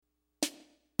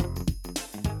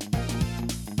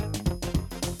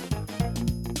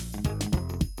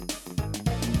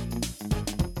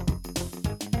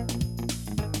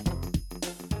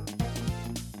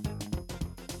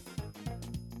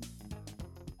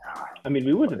I mean,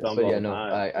 we went to Bumble But all yeah, the no,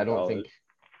 time I in don't college. think.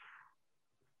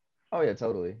 Oh yeah,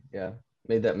 totally. Yeah,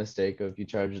 made that mistake of you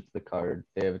charge it to the card.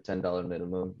 They have a $10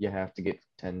 minimum. You have to get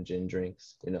 10 gin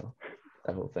drinks.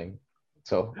 That whole thing.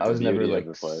 So I The was never beauty of like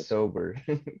the place. sober.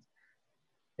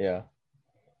 Yeah,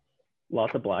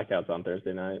 Lots of blackouts on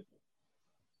Thursday night.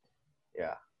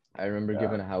 yeah. I remember Yeah.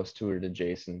 giving a house tour to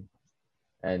Jason,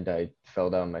 and I fell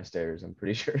down my stairs. I'm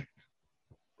pretty sure.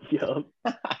 Yup.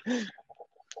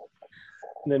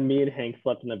 And then me and Hank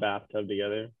slept in the bathtub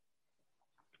together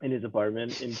in his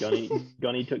apartment, and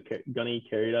Gunny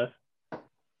carried us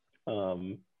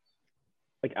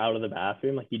like out of the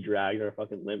bathroom. Like he dragged our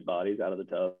fucking limp bodies out of the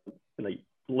tub and like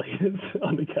laid us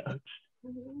on the couch.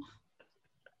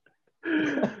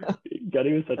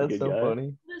 Gunny was such a That's good so guy.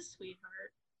 funny. What a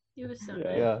sweetheart. He was so Yeah.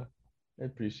 nice. Yeah, I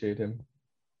appreciate him.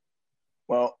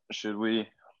 Well, should we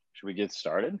get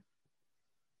started?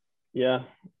 Yeah,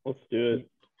 let's do it.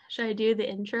 Should I do the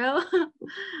intro?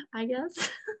 I guess.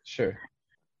 Sure.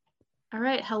 All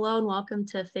right. Hello and welcome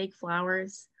to Fake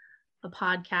Flowers, a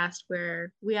podcast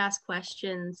where we ask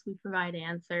questions, we provide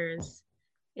answers.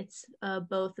 It's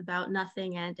both about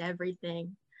nothing and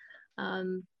everything.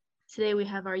 Today we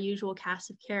have our usual cast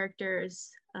of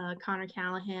characters. Connor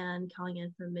Callahan calling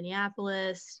in from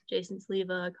Minneapolis, Jason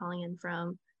Sleva calling in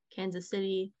from Kansas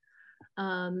City.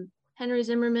 Henry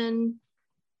Zimmerman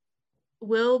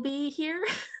will be here,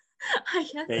 I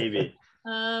guess. Maybe.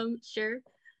 Sure.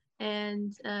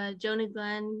 And Jonah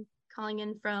Glenn calling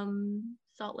in from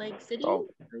Salt Lake City. Oh.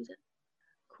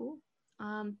 Cool.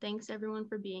 Thanks everyone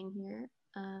for being here.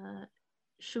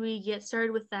 Should we get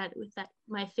started with that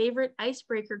my favorite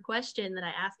icebreaker question that I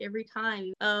ask every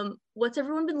time? What's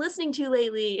everyone been listening to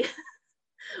lately?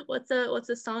 What's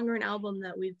a song or an album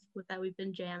that we've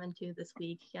been jamming to this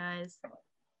week, guys?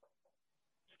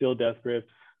 Still Death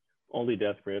Grips. Only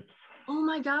Death Grips. Oh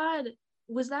my god.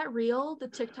 Was that real? The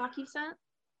TikTok you sent?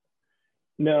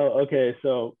 No, okay,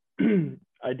 so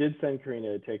I did send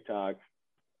Karina a TikTok,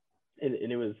 and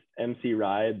it was MC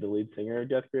Ride, the lead singer of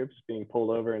Death Grips, being pulled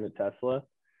over in a Tesla.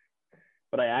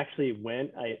 But I actually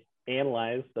I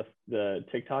analyzed the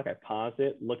TikTok, I paused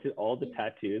it, looked at all the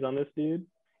tattoos on this dude,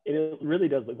 and it really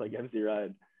does look like MC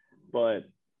Ride, but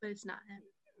it's not him.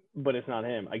 But it's not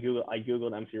him. I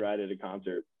googled MC Ride at a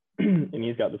concert, and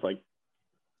he's got this like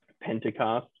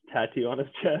Pentecost tattoo on his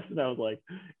chest, and I was like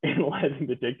analyzing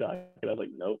the TikTok, and I was like,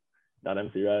 nope, not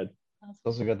MC Ride.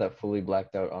 Also got that fully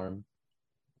blacked out arm.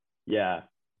 Yeah,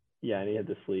 and he had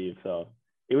the sleeve, so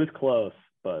it was close,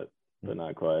 but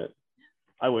not quite.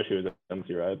 I wish it was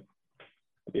MC Ride.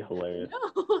 That'd be hilarious.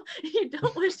 No, you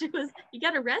don't wish it was. You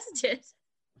got arrested.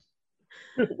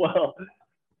 Well,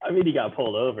 I mean, he got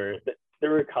pulled over.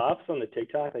 There were cops on the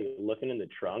TikTok like looking in the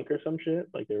trunk or some shit.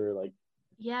 Like they were like,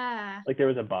 yeah, like there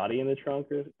was a body in the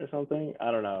trunk or something. I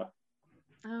don't know.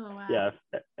 Oh wow. Yeah,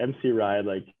 MC Ride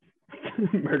like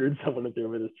murdered someone and threw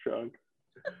him in his trunk.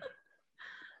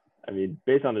 I mean,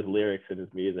 based on his lyrics and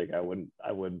his music, I wouldn't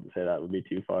say that would be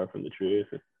too far from the truth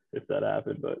if that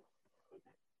happened. But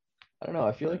I don't know.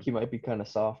 I feel like he might be kind of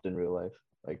soft in real life.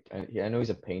 Like I know he's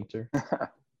a painter.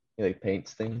 He like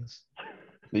paints things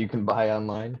that you can buy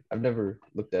online. I've never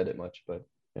looked at it much, but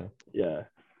yeah. Yeah,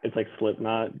 it's like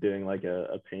Slipknot doing like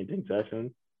a painting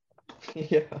session.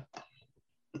 Yeah.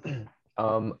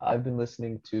 I've been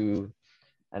listening to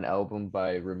an album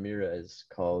by Ramirez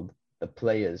called The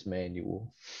Player's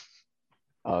Manual.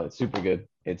 It's super good.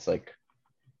 It's like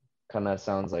kind of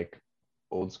sounds like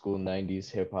old school 90s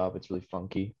hip hop. It's really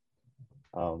funky.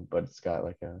 But it's got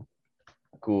like a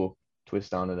cool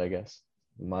twist on it, I guess.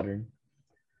 Modern.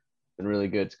 Been really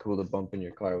good. It's cool to bump in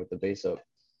your car with the bass up.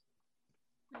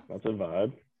 That's a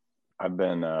vibe. I've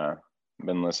been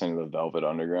listening to the Velvet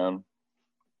Underground,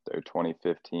 their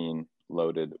 2015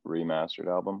 Loaded remastered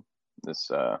album. This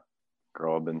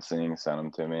girl I've been seeing sent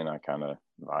them to me, and I kind of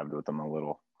vibed with them a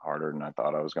little harder than I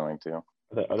thought I was going to.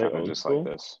 Are they old just school?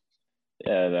 like this?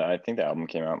 Yeah, I think the album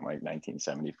came out in like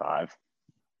 1975.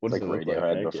 What does like it look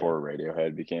Radiohead like? before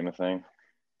Radiohead became a thing.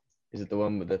 Is it the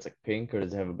one that's like pink, or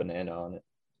does it have a banana on it?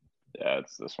 Yeah,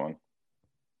 it's this one.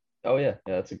 Oh yeah,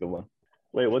 that's a good one.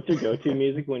 Wait, what's your go-to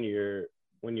music when you're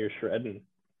shredding,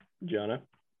 Jonah?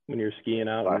 When you're skiing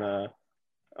out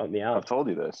in the Alps? I've told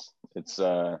you this. It's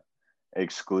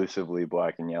exclusively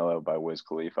Black and Yellow by Wiz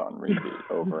Khalifa on repeat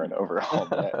over and over all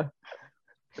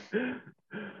day.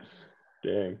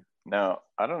 Dang. No,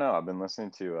 I don't know. I've been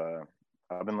listening to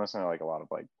like a lot of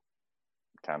like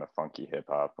kind of funky hip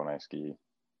hop when I ski.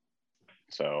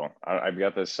 So I've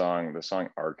got the song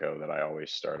Arco that I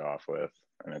always start off with,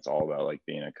 and it's all about like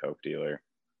being a coke dealer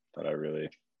that I really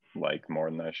like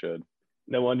more than I should.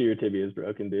 No wonder your tibia is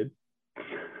broken, dude.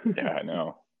 Yeah, I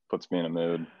know. puts me in a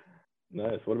mood.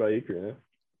 Nice. What about you, Karina?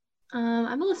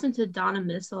 I've been listening to Donna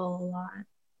Missile a lot.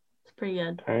 It's pretty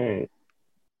good. Dang.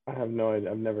 I have no idea.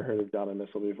 I've never heard of Donna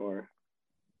Missile before.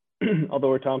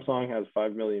 Although her Tom song has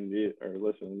 5 million views or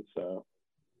listens, so.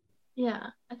 Yeah,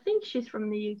 I think she's from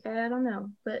the UK. I don't know,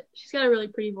 but she's got a really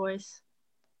pretty voice.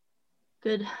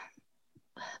 Good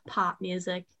pop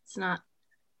music. It's not,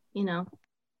 it's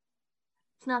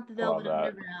not the Velvet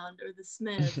Underground or the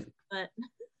Smiths, but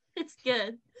it's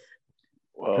good.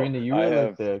 Well, Karina, you really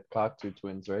like the Cocteau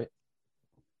Twins, right?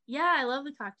 Yeah, I love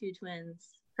the Cocteau Twins.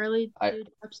 Early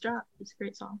Dude Ups Drop. It's a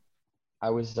great song.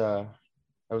 I was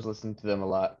listening to them a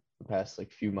lot the past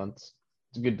like few months.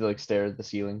 It's good to like stare at the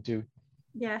ceiling too.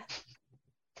 Yeah.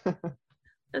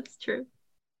 That's true.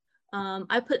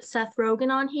 I put Seth Rogen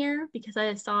on here because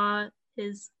I saw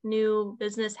his new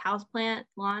business Houseplant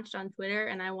launched on Twitter,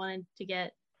 and I wanted to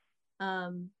get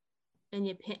an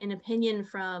opinion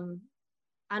from,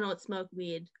 I don't smoke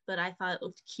weed, but I thought it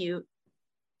looked cute,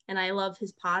 and I love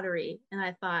his pottery, and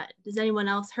I thought, does anyone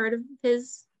else heard of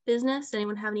his business?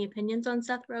 Anyone have any opinions on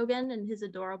Seth Rogen and his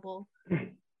adorable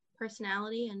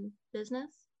personality and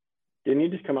business? Didn't he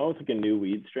just come out with like a new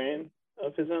weed strain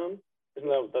of his own? Isn't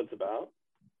that what that's about?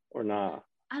 Or not?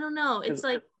 I don't know. It's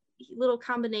like little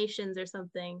combinations or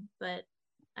something, but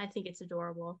I think it's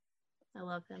adorable. I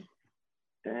love him.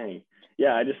 Dang.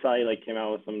 Yeah, I just saw he like came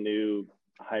out with some new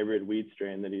hybrid weed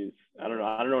strain that I don't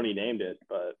know what he named it,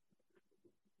 but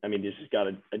I mean, he's just got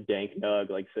a dank nug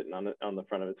like sitting on the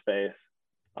front of his face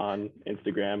on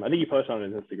Instagram. I think he posted on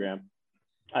his Instagram.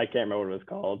 I can't remember what it was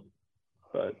called,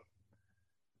 but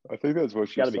I think that's what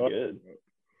she's got to be good.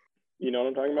 You know what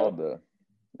I'm talking about?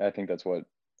 I think that's what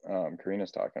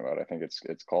Karina's talking about. I think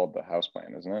it's called the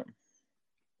Houseplant, isn't it?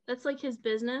 That's like his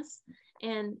business,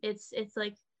 and it's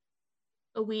like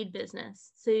a weed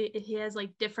business. So he has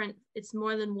like different. It's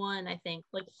more than one, I think,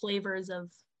 like flavors of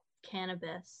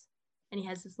cannabis, and he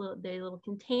has they're little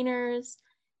containers,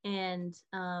 and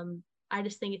I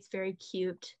just think it's very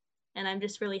cute, and I'm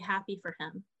just really happy for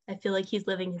him. I feel like he's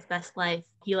living his best life.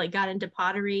 He like got into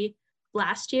pottery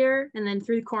last year, and then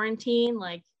through quarantine,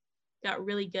 like got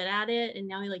really good at it, and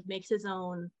now he like makes his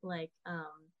own like I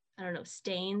don't know,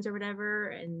 stains or whatever,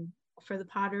 and for the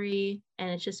pottery, and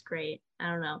it's just great. I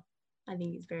don't know. I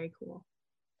think he's very cool.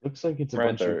 Looks like it's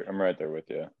I'm right there with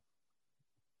you.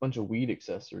 Bunch of weed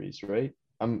accessories, right?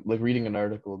 I'm like reading an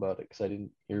article about it because I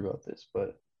didn't hear about this,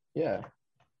 but yeah,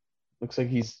 looks like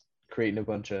he's creating a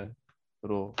bunch of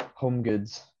little home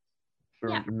goods for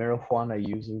marijuana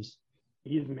users.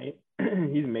 He's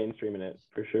mainstreaming it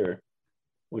for sure,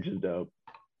 which is dope.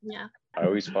 Yeah. I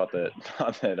always thought that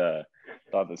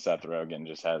Seth Rogen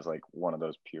just has like one of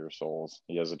those pure souls.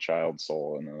 He has a child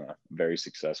soul and a very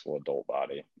successful adult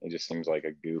body. He just seems like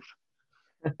a goof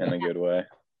in a good way.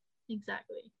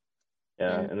 Exactly.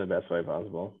 Yeah, in the best way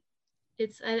possible.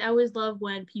 I always love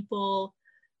when people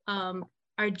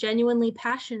are genuinely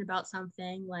passionate about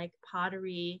something like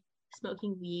pottery,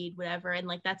 smoking weed, whatever, and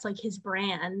like that's like his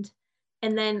brand,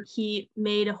 and then he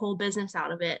made a whole business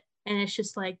out of it, and it's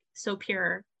just like so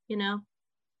pure,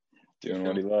 doing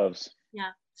what he loves.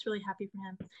 Yeah, it's really happy for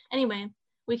him. Anyway,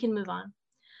 we can move on.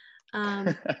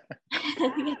 I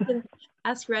think I can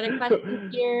ask Reddit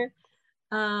questions here.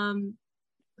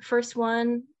 First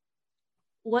one,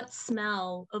 what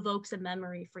smell evokes a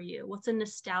memory for you? What's a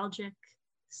nostalgic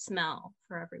smell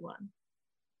for everyone?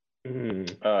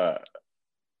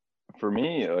 For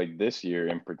me, like this year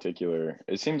in particular,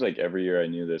 it seems like every year I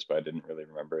knew this, but I didn't really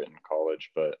remember it in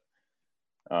college. But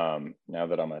now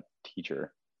that I'm a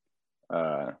teacher,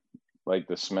 like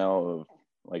the smell of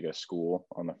like a school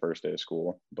on the first day of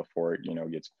school before it,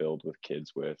 gets filled with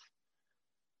kids with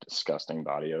disgusting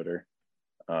body odor,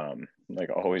 like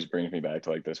always brings me back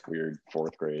to like this weird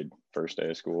fourth grade first day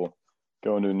of school,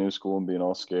 going to a new school and being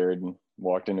all scared, and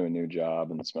walked into a new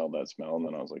job and smelled that smell, and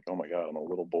then I was like, oh my god, I'm a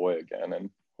little boy again, and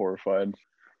horrified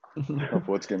of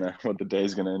what the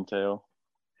day's gonna entail.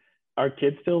 Are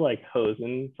kids still like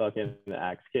hosing fucking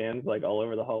Axe cans like all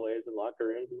over the hallways and locker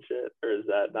rooms and shit, or is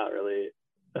that not really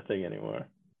a thing anymore?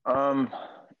 I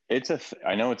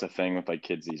know it's a thing with like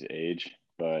kids these age,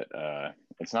 but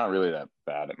it's not really that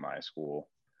bad at my school.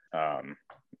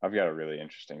 I've got a really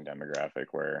interesting demographic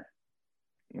where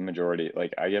the majority,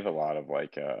 like I give a lot of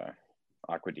like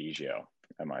Acqua di Gio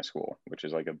at my school, which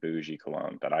is like a bougie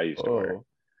cologne that I used to wear.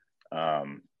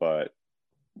 But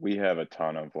we have a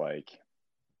ton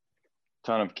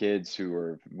of kids who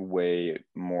are way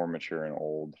more mature and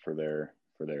old for their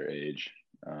age.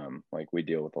 Like we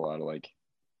deal with a lot of like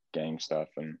gang stuff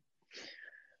and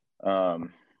I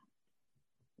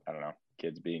don't know,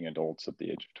 kids being adults at the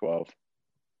age of 12,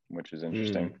 which is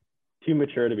interesting. too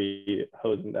mature to be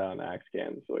hosing down axe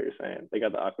cans. Is what you're saying? They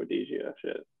got the aquadesia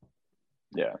shit.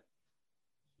 Yeah.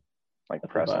 Like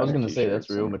That's press. a vibe. I was on gonna say that's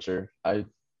t-shirts real and- mature. I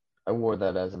wore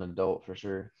that as an adult for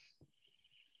sure.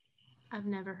 I've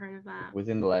never heard of that.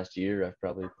 Within the last year, I've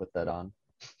probably put that on.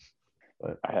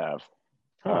 But I have.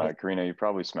 Huh. Karina, you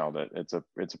probably smelled it. It's a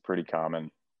pretty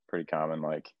common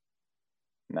like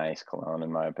nice cologne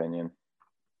in my opinion.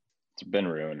 It's been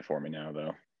ruined for me now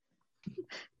though.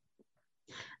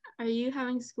 Are you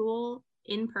having school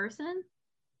in person?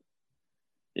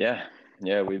 Yeah,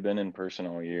 we've been in person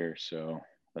all year, so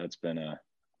that's been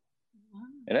Wow.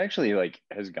 it actually like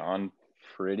has gone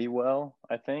pretty well,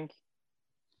 I think.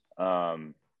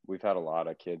 We've had a lot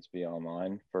of kids be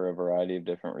online for a variety of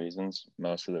different reasons.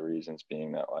 Most of the reasons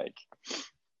being that like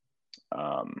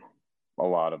a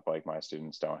lot of like my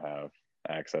students don't have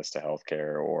access to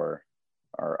healthcare or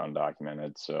are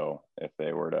undocumented. So if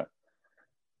they were to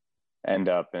end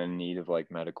up in need of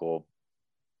like medical,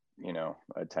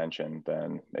 attention,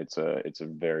 then it's a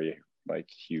very like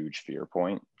huge fear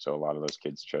point. So a lot of those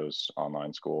kids chose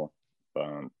online school.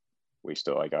 But we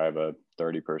still like I have a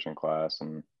 30-person class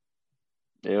and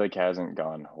it like hasn't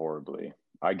gone horribly.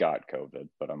 I got COVID,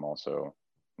 but I'm also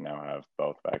now have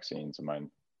both vaccines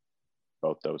and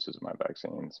both doses of my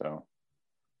vaccine. So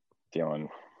feeling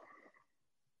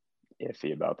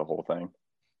iffy about the whole thing.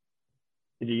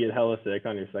 Did you get hella sick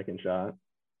on your second shot?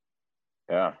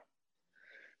 Yeah,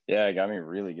 it got me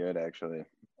really good actually.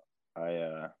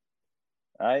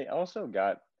 I also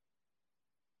I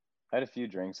had a few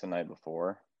drinks the night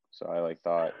before, so I like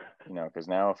thought, because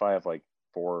now if I have like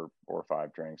 4 or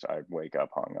 5 drinks, I wake up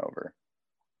hungover.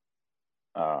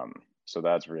 So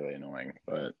that's really annoying.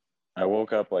 But I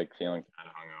woke up like feeling kind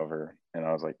of hungover, and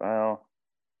I was like, well,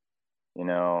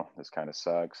 this kind of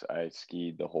sucks. I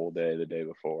skied the whole day the day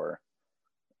before.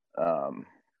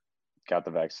 Got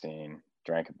the vaccine,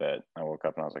 drank a bit. I woke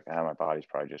up and I was like, my body's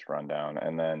probably just run down.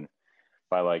 And then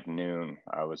by like noon,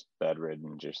 I was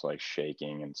bedridden, just like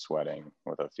shaking and sweating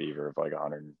with a fever of like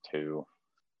 102.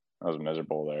 I was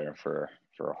miserable there for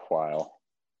a while.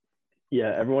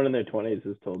 Yeah, everyone in their 20s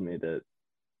has told me that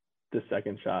the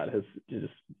second shot has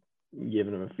just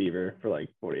given them a fever for like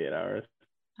 48 hours.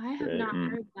 I have Right. not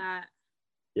heard that.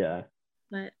 Yeah.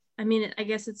 But I mean, I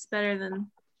guess it's better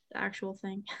than the actual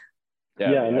thing.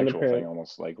 Yeah, and the then actual thing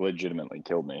almost like legitimately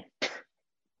killed me.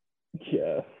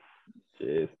 Yeah.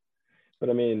 Jeez. But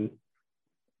I mean,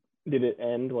 did it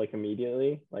end like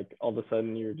immediately? Like all of a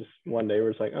sudden you're just one day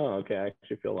where it's like, oh, okay, I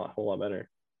actually feel a whole lot better.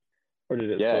 Or did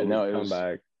it slowly come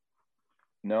back?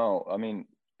 No, I mean,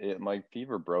 my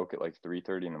fever broke at like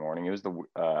 3:30 in the morning. It was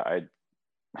I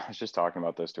was just talking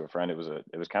about this to a friend. It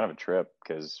was kind of a trip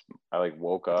because I like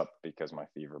woke up because my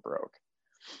fever broke.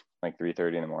 Like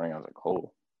 3:30 in the morning, I was like,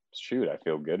 oh shoot, I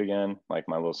feel good again. Like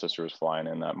my little sister was flying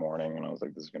in that morning and I was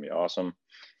like, this is gonna be awesome.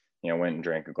 Went and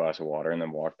drank a glass of water and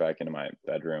then walked back into my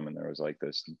bedroom and there was like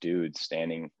this dude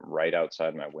standing right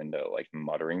outside my window, like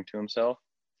muttering to himself.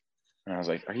 And I was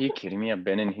like, are you kidding me? I've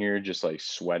been in here just like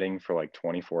sweating for like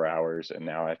 24 hours and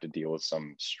now I have to deal with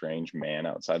some strange man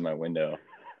outside my window.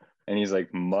 And he's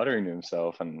like muttering to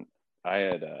himself. And I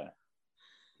had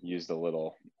used a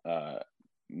little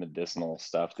medicinal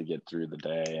stuff to get through the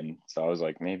day. And so I was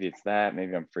like, maybe it's that,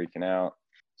 maybe I'm freaking out.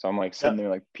 So I'm like sitting there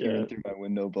like peering through my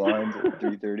window blinds at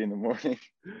 3:30 in the morning.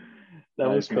 That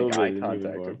was just make eye COVID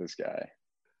contact with this guy.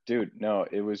 Dude, no,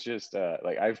 it was just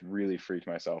like I've really freaked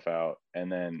myself out.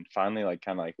 And then finally like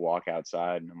kind of like walk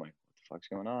outside and I'm like, what the fuck's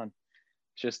going on?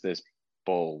 It's just this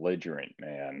belligerent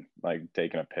man like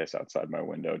taking a piss outside my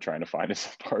window trying to find his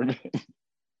apartment.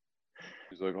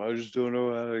 He's like, I just don't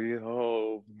know how to get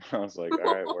home. I was like,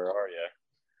 all right, where are you?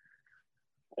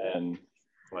 And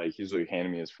like he's like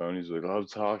handing me his phone. He's like, I'm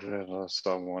talking to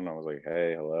someone. I was like,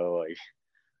 hey, hello. Like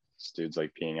this dude's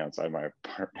like peeing outside my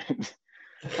apartment.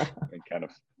 And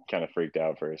kind of freaked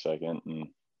out for a second.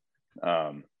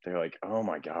 And they're like, oh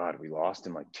my God, we lost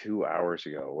him like 2 hours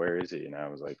ago. Where is he? And I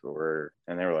was like,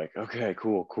 and they were like, okay,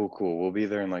 cool. We'll be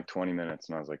there in like 20 minutes.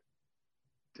 And I was like,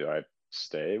 do I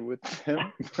stay with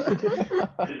him?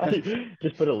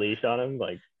 Just put a leash on him,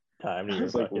 like tie him to your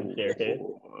fucking staircase.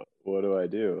 What do I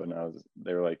do? And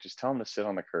they were like, just tell him to sit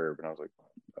on the curb. And I was like,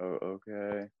 oh,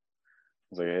 okay. I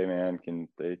was like, hey man, can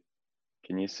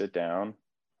you sit down?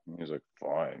 And he was like,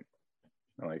 fine.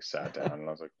 I like sat down and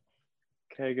I was like,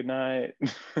 okay, good night.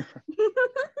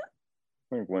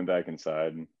 Like went back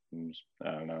inside and just,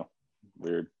 I don't know,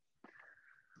 weird.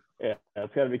 Yeah,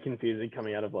 it's got to be confusing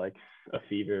coming out of like a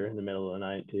fever in the middle of the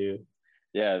night too.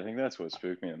 Yeah, I think that's what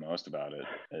spooked me the most about it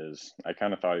is I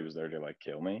kind of thought he was there to like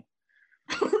kill me.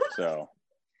 So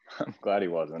I'm glad he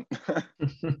wasn't.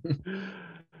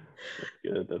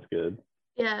 good. That's good.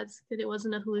 Yeah, it's good. It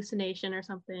wasn't a hallucination or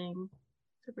something.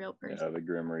 It's a real person. Yeah, the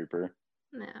Grim Reaper.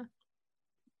 Yeah.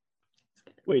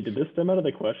 Wait, did this stem out of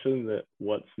the question that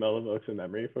what smell evokes a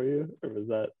memory for you, or was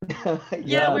that?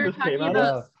 Yeah, we were Just came talking out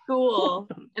about of- school,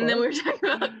 What the and then we were fuck? talking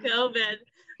about COVID.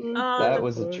 That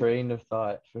was a Fuck. train of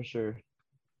thought for sure.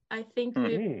 I think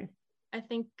Hmm. I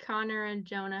think Connor and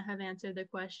Jonah have answered the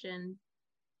question.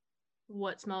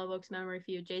 What smell evokes memory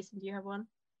for you? Jason, do you have one?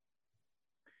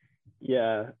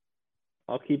 Yeah,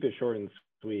 I'll keep it short and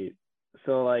sweet.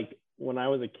 So like when I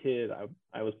was a kid,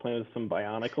 I was playing with some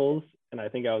Bionicles, and I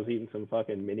think I was eating some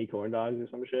fucking mini corn dogs or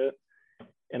some shit,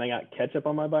 and I got ketchup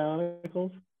on my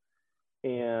Bionicles,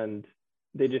 and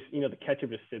they just, the ketchup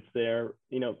just sits there,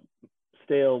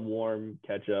 stale, warm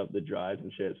ketchup that dries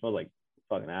and shit. It smells like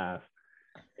fucking ass.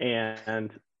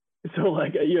 And so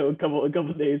like, a couple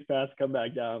of days pass, come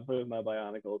back down, play with my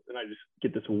Bionicles, and I just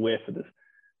get this whiff of this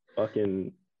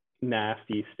fucking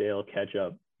nasty stale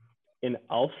ketchup, and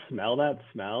I'll smell that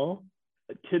smell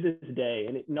to this day,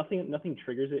 and nothing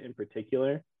triggers it in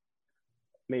particular.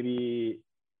 Maybe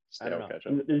I don't Stale know.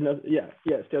 ketchup. There's no,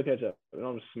 stale ketchup. And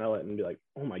I'll just smell it and be like,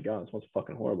 oh my god, it smells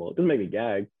fucking horrible. It doesn't make me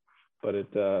gag, but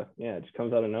it just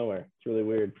comes out of nowhere. It's really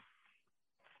weird.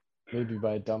 Maybe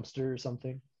by a dumpster or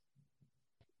something.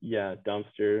 Yeah,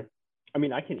 dumpster. I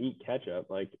mean, I can eat ketchup,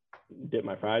 like dip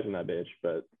my fries in that bitch,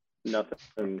 but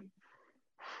nothing.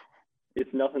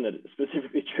 It's nothing that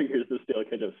specifically triggers the stale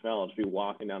ketchup smell. I'll just be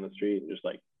walking down the street and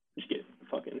just get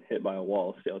fucking hit by a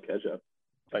wall of stale ketchup.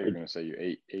 I thought you were gonna say you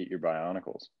ate your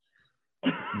Bionicles.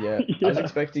 Yeah, I was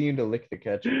expecting you to lick the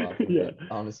ketchup off of it,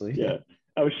 honestly. Yeah,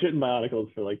 I was shitting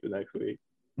Bionicles for like the next week.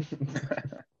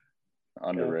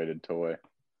 Underrated toy.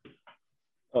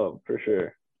 Oh, for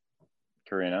sure.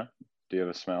 Karina, do you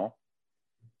have a smell?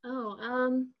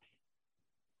 Oh,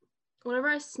 whenever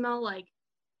I smell like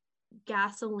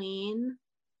gasoline,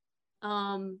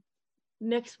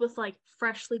 mixed with like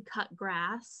freshly cut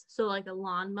grass, so like a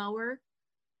lawnmower,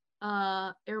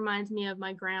 it reminds me of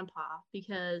my grandpa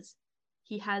because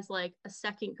he has like a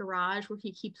second garage where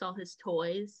he keeps all his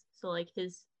toys, so like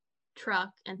his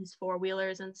truck and his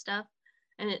four-wheelers and stuff,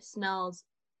 and it smells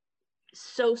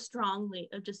so strongly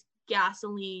of just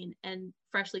gasoline and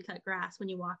freshly cut grass when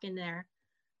you walk in there.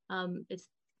 It's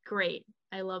great.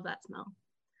 I love that smell.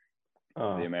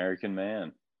 The American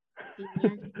man. The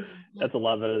American man. That's a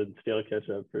lot better than stale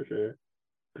ketchup for sure.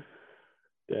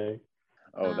 Dang.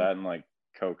 Oh, that and like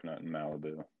coconut in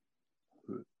Malibu.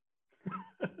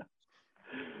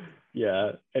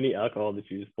 Yeah, any alcohol that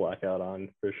you just black out on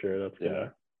for sure.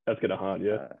 That's gonna haunt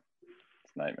you.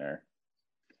 It's a nightmare.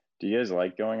 Do you guys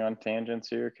like going on tangents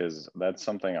here? Because that's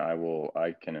something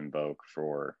I can invoke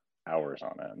for hours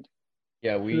on end.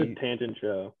 Yeah, This is a tangent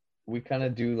show. We kind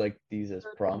of do like these as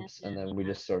prompts, and then we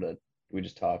just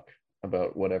talk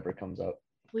about whatever comes up.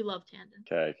 We love tangents.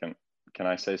 Okay, can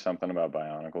I say something about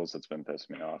Bionicles that's been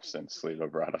pissing me off since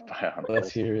Sleva brought up Bionicles?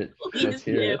 Let's hear it. Let's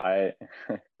hear it.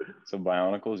 So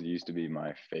Bionicles used to be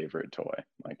my favorite toy.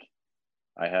 Like,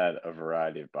 I had a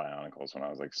variety of Bionicles when I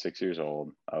was like 6 years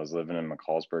old. I was living in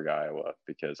McCallsburg, Iowa,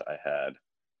 because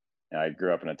I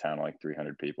grew up in a town of like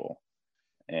 300 people.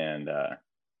 And I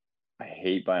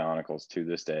hate Bionicles to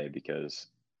this day because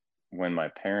when my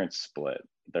parents split,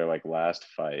 their like last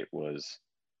fight was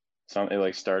it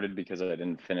like started because I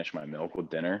didn't finish my milk with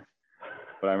dinner.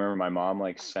 But I remember my mom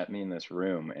like sent me in this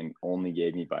room and only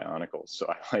gave me Bionicles. So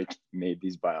I like made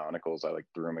these Bionicles. I like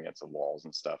threw them against the walls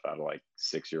and stuff out of like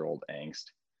 6-year-old angst.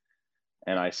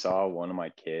 And I saw one of my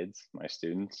kids, my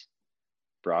students,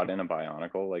 brought in a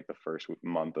Bionicle like the first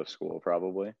month of school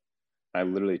probably. I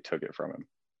literally took it from him.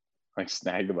 Like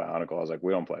snagged the Bionicle. I was like,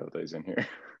 we don't play with these in here.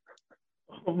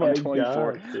 Oh my I'm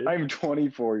 24. God, dude. I'm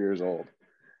 24 years old.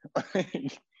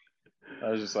 I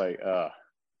was just like,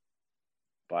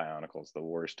 Bionicle's the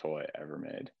worst toy ever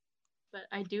made. But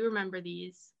I do remember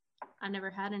these. I never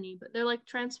had any, but they're like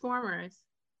Transformers.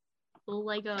 Little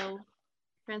Lego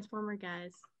Transformer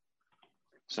guys.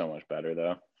 So much better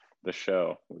though. The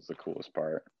show was the coolest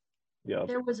part. Yeah.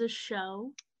 There was a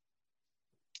show.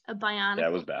 A Bionicle. Yeah,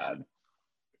 it was bad.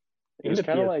 It was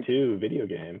kind of like video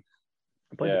game.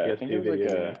 I think it was like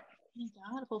Oh my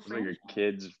God, whole like a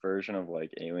kid's version of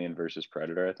like Alien versus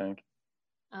Predator, I think.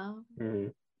 Oh. Mm-hmm.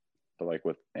 But like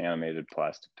with animated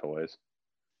plastic toys.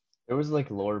 There was like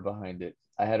lore behind it.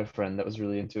 I had a friend that was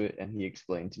really into it, and he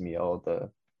explained to me all the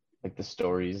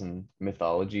stories and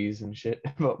mythologies and shit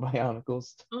about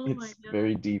Bionicles. Oh it's my God.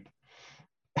 very deep.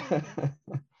 That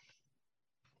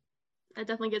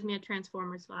definitely gives me a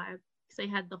Transformers vibe because they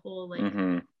had the whole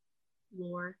like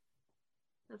lore.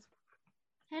 That's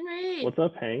Henry. What's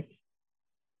up, Hank?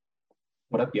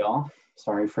 What up, y'all?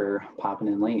 Sorry for popping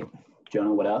in late.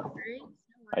 Jonah, what up?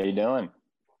 How you doing?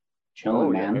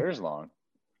 Chilling, man. Your hair's long.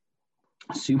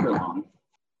 Super long.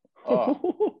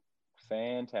 Oh,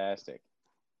 fantastic.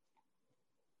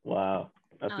 Wow,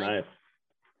 that's nice.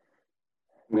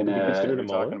 I'm gonna. We're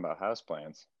talking about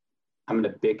houseplants. I'm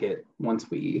gonna bick it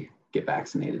once we get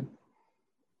vaccinated.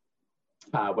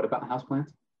 What about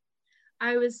houseplants?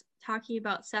 I was talking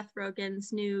about Seth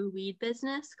Rogen's new weed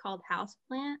business called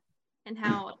Houseplant and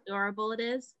how adorable it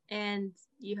is. And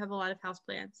you have a lot of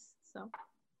houseplants, so.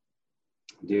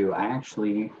 I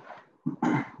actually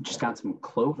just got some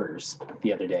clovers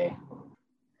the other day.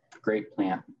 Great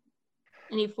plant.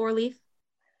 Any 4-leaf?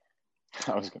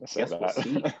 I was going to say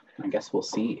that. I guess we'll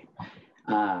see.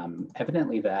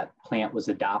 Evidently, that plant was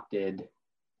adopted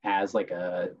as like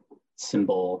a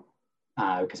symbol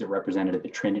because it represented the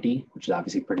Trinity, which is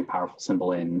obviously a pretty powerful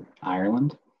symbol in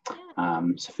Ireland.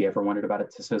 So if you ever wondered about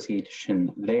its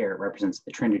association there, it represents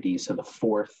the Trinity. So the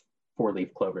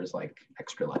 4-leaf clover is like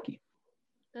extra lucky.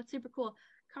 That's super cool.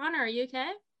 Connor, are you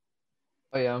okay?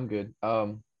 Oh yeah, I'm good.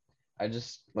 I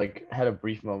just had a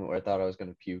brief moment where I thought I was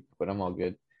gonna puke, but I'm all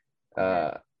good.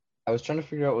 I was trying to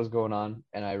figure out what was going on,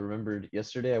 and I remembered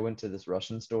yesterday I went to this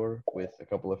Russian store with a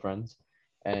couple of friends,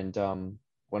 and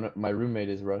my roommate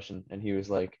is Russian, and he was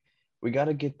like, "We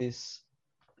gotta get this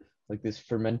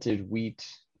fermented wheat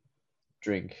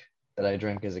drink that I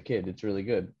drank as a kid. It's really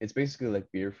good. It's basically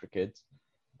like beer for kids,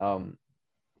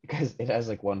 because it has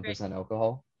like 1%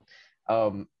 alcohol."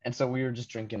 And so we were just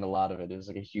drinking a lot of it. It was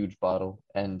like a huge bottle,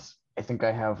 and I think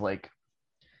I have like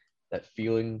that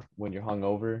feeling when you're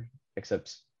hungover,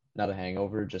 except not a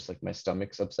hangover, just like my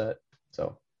stomach's upset.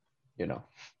 So,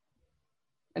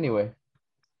 Anyway,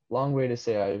 long way to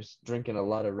say I was drinking a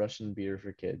lot of Russian beer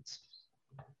for kids.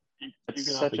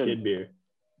 It's such a kid beer.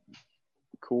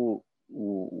 Cool,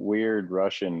 weird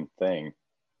Russian thing.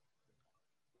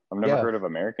 I've never heard of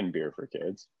American beer for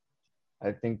kids.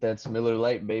 I think that's Miller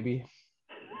Lite, baby.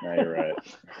 No, you're right.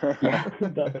 Yeah,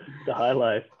 the high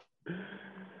life.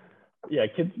 Yeah,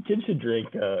 kids should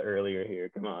drink earlier here.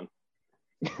 Come on.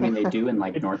 I mean, they do in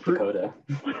like North Dakota.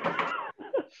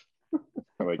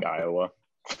 Like Iowa.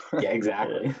 Yeah,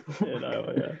 exactly. In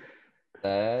Iowa, yeah.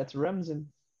 That's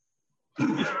Remsen.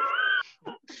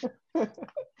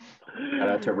 Shout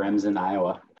out to Remsen,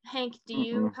 Iowa. Hank, do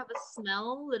you have a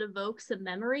smell that evokes a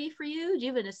memory for you? Do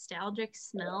you have a nostalgic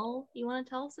smell you want to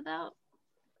tell us about?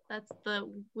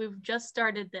 We've just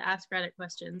started the Ask Reddit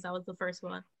questions. That was the first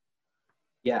one.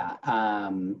 Yeah.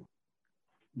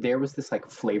 There was this like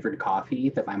flavored coffee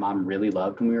that my mom really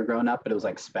loved when we were growing up, but it was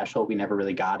like special. We never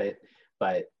really got it,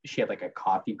 but she had like a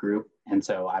coffee group. And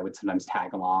so I would sometimes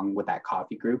tag along with that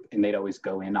coffee group, and they'd always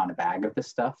go in on a bag of this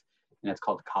stuff. And it's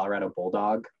called Colorado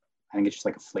Bulldog. I think it's just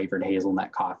like a flavored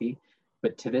hazelnut coffee.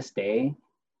 But to this day,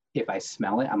 if I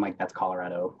smell it, I'm like, that's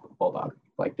Colorado Bulldog.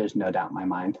 Like there's no doubt in my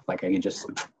mind. Like I can just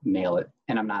nail it.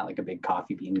 And I'm not like a big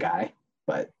coffee bean guy,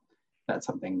 but that's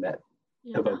something that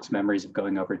evokes memories of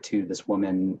going over to this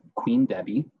woman, Queen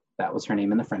Debbie, that was her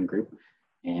name in the friend group,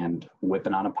 and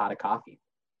whipping on a pot of coffee.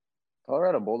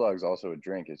 Colorado Bulldog is also a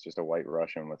drink. It's just a white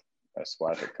Russian with a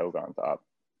splash of Coke on top.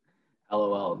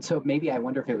 LOL. So maybe I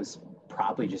wonder if it was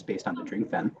probably just based on the drink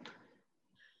then.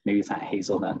 Maybe it's not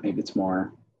hazelnut. Maybe it's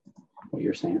more what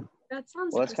you're saying. That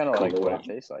sounds. Well, that's kind of like what it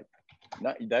tastes like.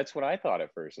 That's what I thought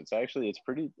at first. It's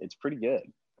pretty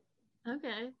good.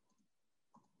 Okay.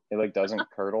 It like doesn't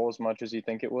curdle as much as you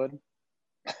think it would.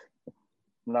 I'm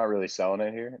not really selling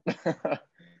it here.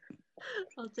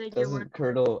 I'll take your word. Doesn't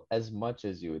curdle as much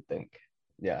as you would think.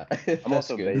 Yeah. I'm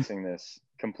also basing this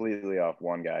completely off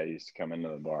one guy who used to come into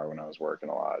the bar when I was working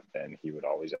a lot, and he would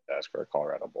always ask for a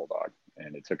Colorado Bulldog.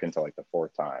 And it took until like the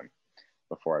 4th time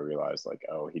before I realized like,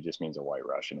 oh, he just means a white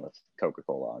Russian with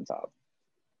Coca-Cola on top.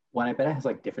 Well, I bet it has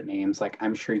like different names. Like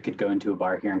I'm sure you could go into a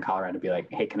bar here in Colorado and be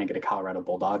like, hey, can I get a Colorado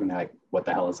Bulldog? And they're like, what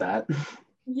the hell is that?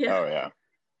 Yeah. Oh yeah.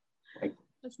 Like,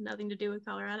 that's nothing to do with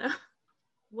Colorado.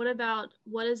 What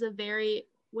is your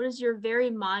very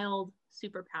mild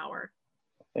superpower?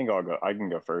 I think I can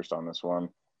go first on this one.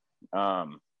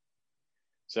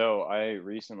 So I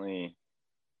recently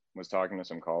was talking to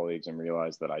some colleagues and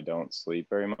realized that I don't sleep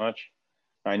very much.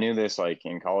 I knew this like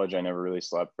in college, I never really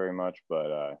slept very much,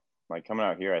 but like coming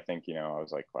out here, I think, I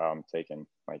was like, wow, I'm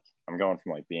going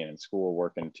from like being in school,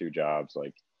 working 2 jobs,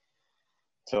 like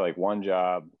to like 1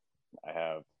 job. I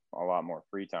have a lot more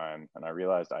free time, and I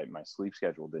realized my sleep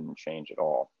schedule didn't change at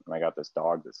all. And I got this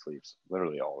dog that sleeps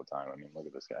literally all the time. I mean, look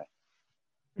at this guy.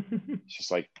 It's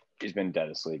just like he's been dead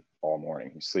asleep all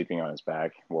morning. He's sleeping on his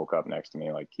back, woke up next to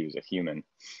me like he was a human.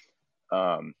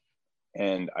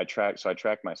 And I tracked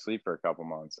my sleep for a couple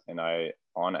months, and I,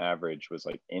 on average, was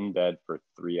like in bed for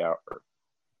 3 hours.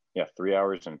 Yeah, 3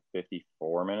 hours and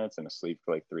 54 minutes, and asleep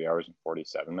for like 3 hours and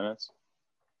 47 minutes.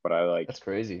 But I like That's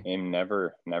crazy. am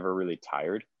never really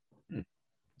tired.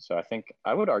 So I think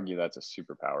I would argue that's a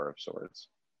superpower of sorts.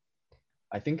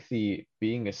 I think the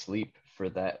being asleep for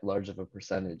that large of a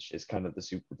percentage is kind of the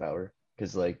superpower,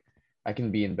 because like I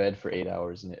can be in bed for 8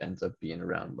 hours and it ends up being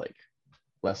around like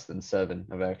less than 7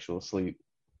 of actual sleep.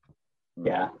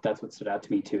 Yeah, that's what stood out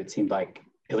to me too. It seemed like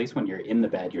at least when you're in the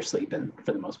bed, you're sleeping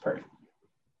for the most part.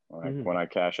 When I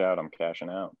cash out, I'm cashing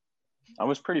out. I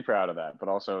was pretty proud of that, but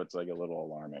also it's like a little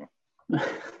alarming. As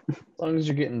long as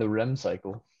you're getting the REM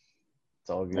cycle, it's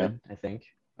all good, I think.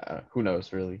 Who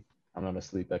knows, really? I'm not a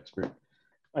sleep expert.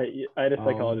 I had a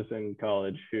psychologist in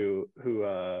college who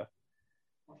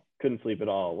couldn't sleep at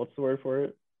all. What's the word for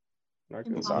it?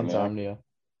 Insomnia.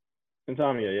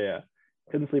 Insomnia, yeah.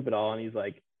 Couldn't sleep at all. And he's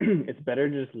like, it's better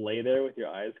to just lay there with your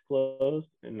eyes closed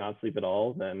and not sleep at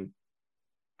all than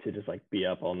to just like be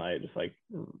up all night, just like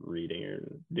reading or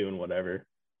doing whatever.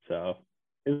 So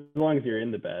as long as you're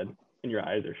in the bed and your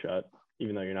eyes are shut,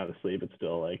 even though you're not asleep, it's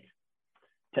still like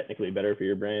technically better for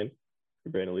your brain.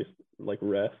 Your brain at least like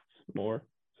rests more.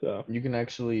 So you can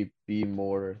actually be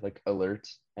more like alert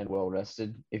and well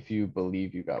rested if you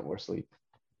believe you got more sleep.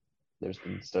 There's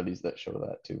been studies that show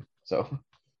that too. So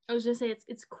I was just say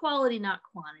it's quality, not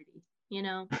quantity. You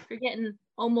know, if you're getting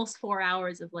almost 4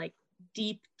 hours of like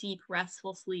deep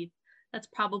restful sleep, that's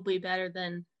probably better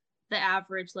than the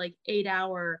average like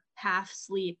 8-hour half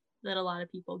sleep that a lot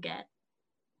of people get.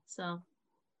 So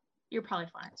you're probably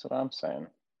fine. That's what I'm saying.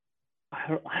 I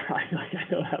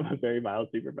don't have a very mild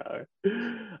superpower.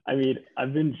 I mean,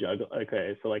 I've been juggling.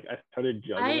 Okay, so like I started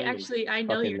juggling. I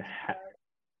know your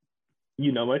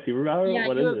You know my superpower? Yeah,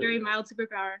 what you is have a it? very mild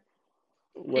superpower.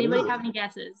 What Anybody have any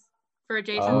guesses for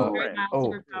Jason's very mild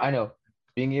superpower? I know.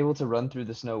 Being able to run through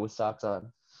the snow with socks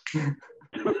on.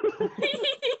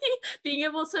 Being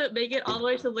able to make it all the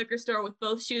way to the liquor store with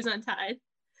both shoes untied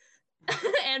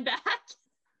and back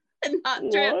and not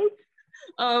trip.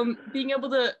 Being able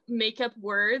to make up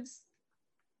words,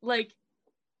 like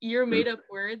your made up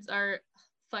words are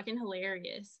fucking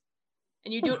hilarious,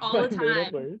 and you do it all the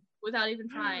time without even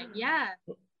trying. Yeah.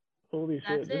 Holy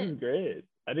shit, this is great.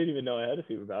 I didn't even know I had a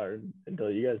superpower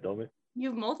until you guys told me. You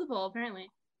have multiple, apparently.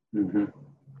 Mm-hmm.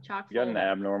 You got an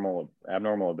abnormal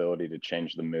ability to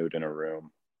change the mood in a room.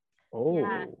 Oh,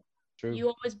 yeah. True. You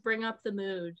always bring up the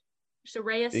mood. Just a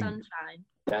ray of sunshine.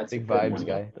 That's big vibes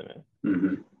guy.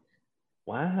 Mm-hmm.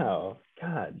 Wow,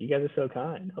 God, you guys are so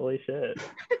kind. Holy shit.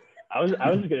 I was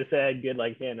just gonna say I had good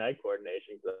like hand-eye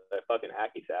coordination because I fucking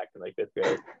hacky sacked in like 5th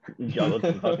grade and juggled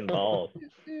some fucking balls.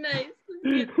 Nice.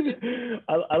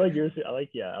 I like yours. I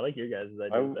like your guys'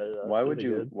 ideas. Why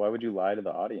would you lie to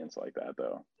the audience like that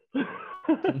though?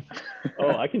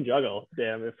 Oh, I can juggle.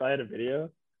 Damn, if I had a video,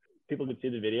 people could see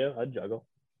the video, I'd juggle.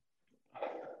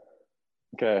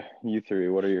 Okay, you three,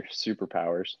 what are your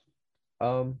superpowers?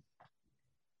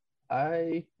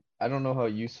 I don't know how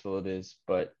useful it is,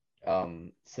 but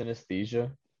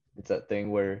synesthesia, it's that thing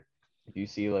where if you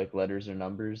see like letters or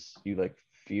numbers, you like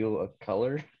feel a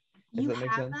color. If that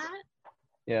makes sense. That?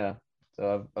 Yeah.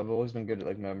 So I've always been good at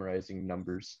like memorizing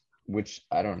numbers, which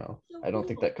I don't know. So I don't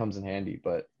think that comes in handy,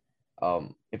 but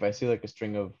if I see like a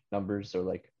string of numbers or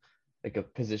like a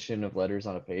position of letters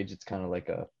on a page, it's kind of like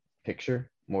a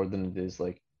picture more than it is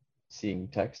like seeing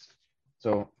text.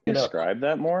 So describe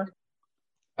that more.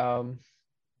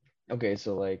 Okay,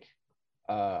 so like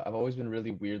I've always been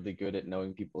really weirdly good at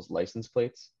knowing people's license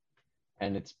plates,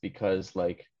 and it's because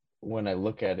like when I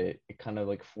look at it, it kind of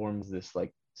like forms this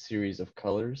like series of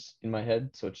colors in my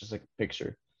head, so it's just like a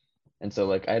picture. And so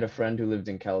like I had a friend who lived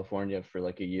in California for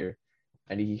like a year,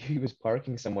 and he was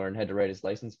parking somewhere and had to write his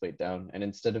license plate down, and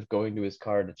instead of going to his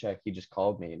car to check, he just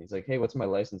called me and he's like, hey, what's my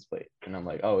license plate? And I'm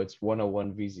like, oh, it's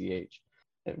 101 VZH,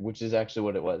 which is actually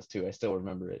what it was too. I still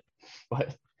remember it.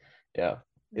 But yeah,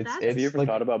 it's have you ever like,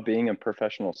 thought about being a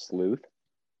professional sleuth?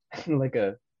 like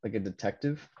a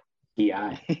detective?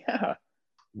 Yeah. Yeah.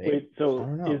 Maybe. Wait,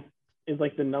 so is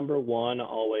like the number 1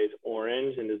 always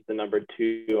orange, and is the number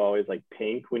 2 always like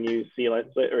pink when you see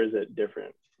license plate, or is it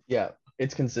different? Yeah,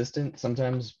 it's consistent.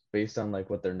 Sometimes based on like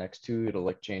what they're next to, it'll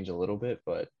like change a little bit,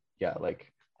 but yeah,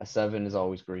 like a 7 is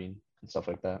always green and stuff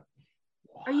like that.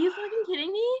 Are you fucking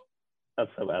kidding me?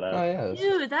 That's so badass. Oh yeah.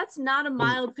 Dude, that's not a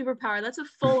mild superpower. That's a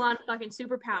full-on fucking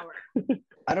superpower.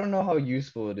 I don't know how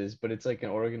useful it is, but it's like an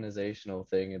organizational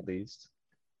thing at least.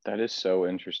 That is so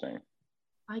interesting.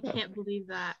 I can't believe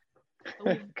that.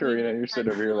 Karina, you're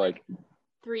sitting over here like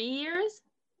 3 years.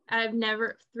 I've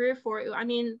never 3 or 4. I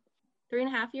mean,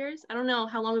 3.5 years. I don't know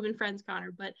how long we've been friends,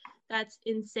 Connor, but that's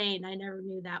insane. I never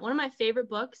knew that. One of my favorite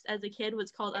books as a kid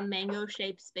was called A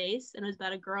Mango-Shaped Space, and it was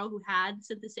about a girl who had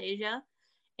synesthesia.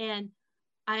 And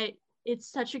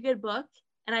it's such a good book,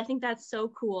 and I think that's so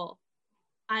cool.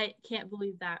 I can't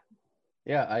believe that.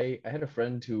 Yeah, I had a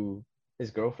friend who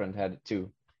his girlfriend had it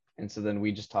too. And so then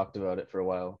we just talked about it for a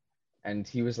while. And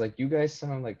he was like, "You guys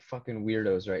sound like fucking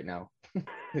weirdos right now.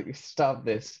 Stop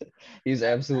this." He's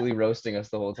absolutely roasting us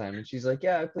the whole time. And she's like,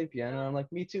 "Yeah, I play piano." And I'm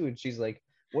like, "Me too." And she's like,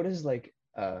 "What is like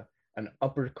an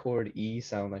upper chord E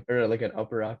sound like, or like an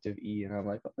upper octave E?" And I'm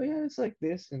like, "Oh yeah, it's like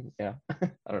this." And yeah,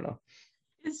 I don't know.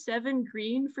 Is 7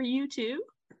 green for you too?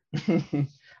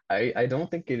 I don't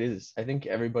think it is. I think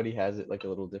everybody has it like a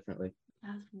little differently.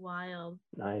 That's wild.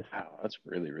 Nice. Wow, that's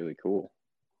really, really cool.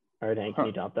 All right, Hank, can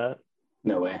you top that?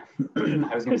 No way.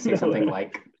 I was going to say No something way.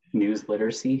 like news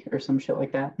literacy or some shit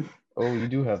like that. Oh, you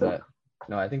do have So- that.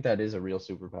 No, I think that is a real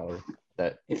superpower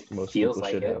that It most feels people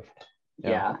like should it. have.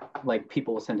 Yeah. Like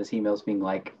people will send us emails being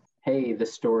like, hey,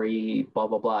 this story, blah,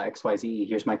 blah, blah, XYZ,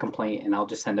 here's my complaint. And I'll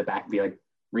just send it back and be like,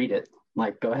 read it.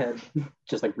 Like, go ahead.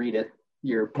 Just like read it.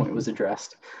 Your point was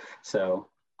addressed. So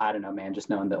I don't know, man, just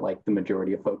knowing that like the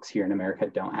majority of folks here in America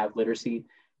don't have literacy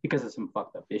because of some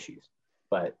fucked up issues,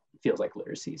 but it feels like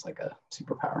literacy is like a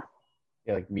superpower.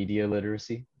 Yeah, like media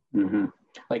literacy. Mm-hmm.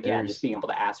 Like, yeah, There's- just being able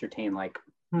to ascertain like,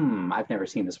 I've never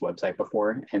seen this website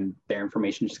before. And their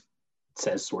information just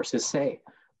says sources say.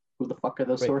 Who the fuck are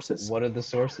those Right, sources? what are the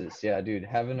sources? Yeah, dude,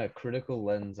 having a critical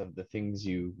lens of the things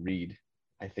you read,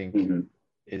 I think Mhm.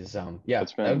 is yeah,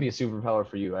 That's that would been- be a superpower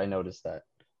for you. I noticed that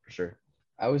for sure.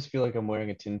 I always feel like I'm wearing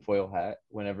a tinfoil hat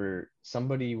whenever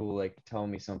somebody will like tell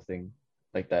me something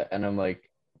like that, and I'm like,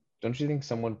 don't you think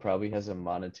someone probably has a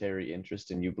monetary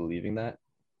interest in you believing that?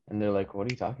 And they're like, what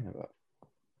are you talking about?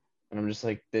 And I'm just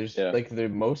like, there's Yeah. like the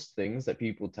most things that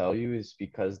people tell you is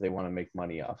because they want to make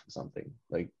money off of something.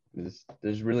 Like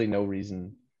there's really no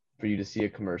reason for you to see a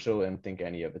commercial and think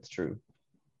any of it's true.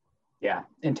 Yeah,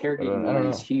 interrogating I don't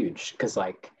is know. huge because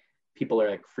like people are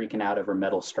like freaking out over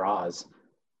metal straws,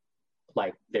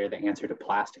 like they're the answer to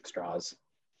plastic straws.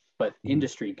 But Mhm.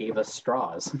 industry gave us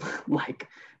straws. Like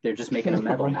they're just making a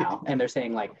metal Right. now, and they're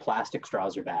saying like plastic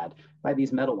straws are bad. Buy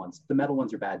these metal ones. The metal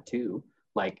ones are bad too.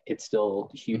 Like it's still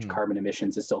huge Mhm. carbon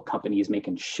emissions. It's still companies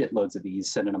making shitloads of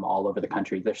these, sending them all over the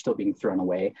country. They're still being thrown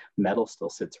away. Metal still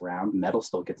sits around. Metal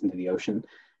still gets into the ocean,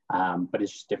 but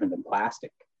it's just different than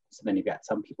plastic. So then you've got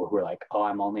some people who are like, "Oh,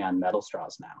 I'm only on metal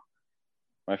straws now."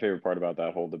 My favorite part about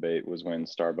that whole debate was when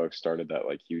Starbucks started that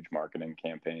like huge marketing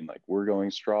campaign, like we're going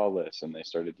strawless, and they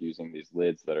started using these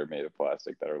lids that are made of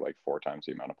plastic that are like 4 times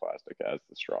the amount of plastic as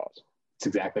the straws. It's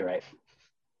exactly right.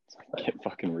 It's like, get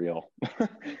fucking real.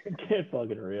 Get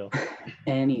fucking real.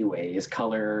 Anyways,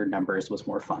 color numbers was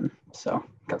more fun. So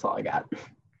that's all I got.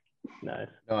 Nice.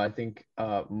 No, I think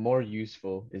more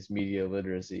useful is media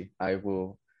literacy.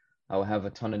 I'll have a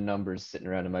ton of numbers sitting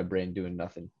around in my brain doing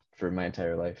nothing for my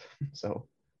entire life. So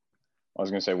I was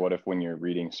gonna say, what if when you're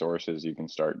reading sources, you can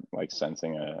start like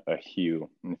sensing a hue,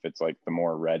 and if it's like the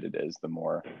more red it is, the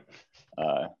more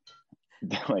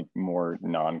like more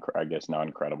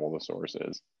non-credible the source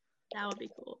is. That would be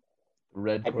cool.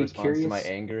 red I'd be corresponds to my curious-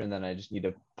 anger, and then I just need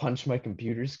to punch my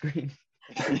computer screen.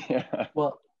 Yeah.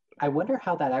 Well, I wonder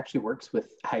how that actually works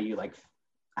with how you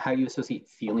associate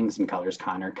feelings and colors,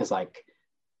 Connor, because like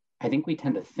I think we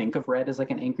tend to think of red as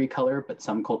like an angry color, but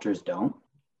some cultures don't.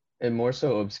 It more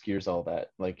so obscures all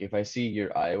that. Like if I see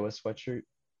your Iowa sweatshirt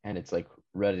and it's like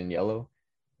red and yellow,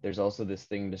 there's also this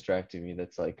thing distracting me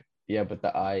that's like, yeah, but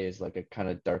the I is like a kind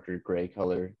of darker gray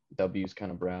color, W is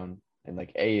kind of brown, and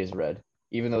like A is red.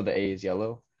 Even though the A is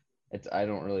yellow,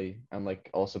 I'm like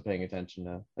also paying attention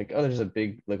to like, oh, there's a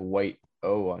big like white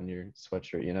O on your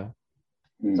sweatshirt, you know?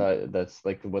 So that's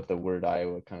like what the word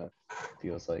Iowa kind of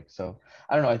feels like. So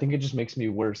I don't know. I think it just makes me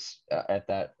worse at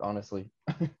that, honestly.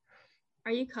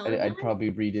 Are you colorblind? I'd probably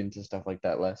read into stuff like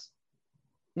that less.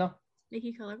 No, Make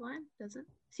you colorblind? Does it?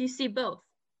 So you see both.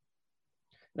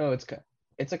 no,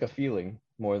 it's like a feeling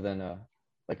more than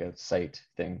like a sight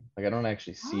thing. Like I don't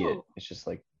actually see it. Oh. It's just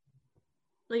like,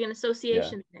 Like an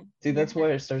association thing. see, in your that's why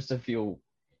head. it starts to feel,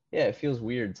 yeah, it feels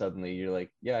weird suddenly. You're like,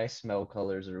 yeah, I smell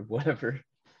colors or whatever.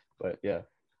 But yeah.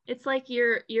 It's like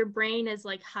your brain is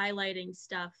like highlighting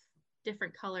stuff,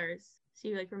 different colors. So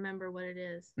you like remember what it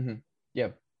is. Yeah.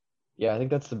 Yeah, I think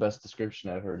that's the best description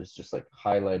I've heard. It's just like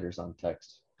highlighters on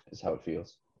text is how it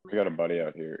feels. We got a buddy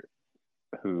out here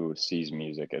who sees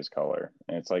music as color,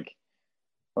 and it's like,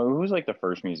 well, who was like the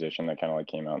first musician that kind of like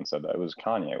came out and said that? It was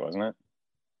Kanye, wasn't it?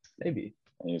 Maybe.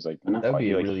 And he was like, That would be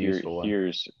he a like really useful one.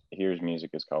 here's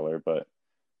music as color, but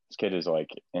This kid is like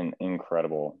an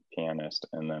incredible pianist,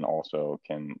 and then also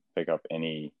can pick up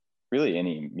any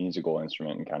musical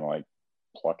instrument and kind of like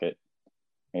pluck it.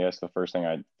 I guess the first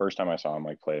time I saw him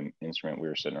like play an instrument, we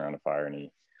were sitting around a fire, and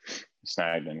he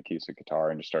snagged an acoustic guitar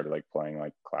and just started like playing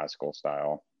like classical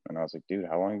style. And I was like, dude,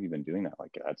 how long have you been doing that?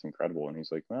 Like, that's incredible. And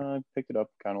he's like, well, I picked it up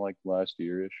kind of like last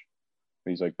year-ish.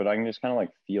 But he's like, but I can just kind of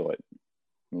like feel it.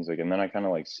 And he's like, and then I kind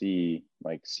of like see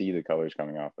the colors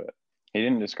coming off it. He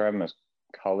didn't describe them as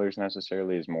colors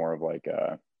necessarily, as more of like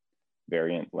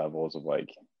variant levels of like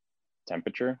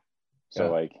temperature.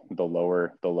 So like the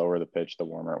lower the pitch, the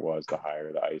warmer it was, the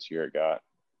higher, the icier it got.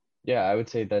 Yeah, I would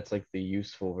say that's like the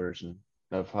useful version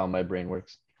of how my brain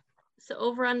works. So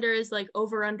over under is like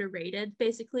over underrated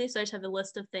basically. So I just have a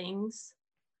list of things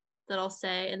that I'll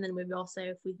say, and then maybe I'll say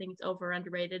if we think it's over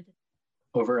underrated.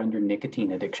 Over under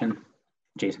nicotine addiction.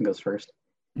 Jason goes first.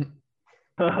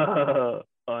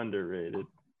 Underrated.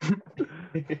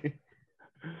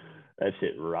 That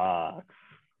shit rocks.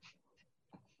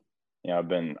 Yeah,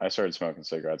 I started smoking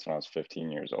cigarettes when I was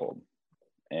 15 years old.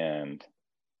 And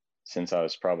since I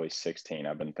was probably 16,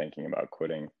 I've been thinking about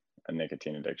quitting a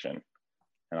nicotine addiction.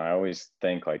 And I always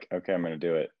think like, okay, I'm going to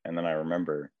do it. And then I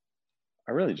remember,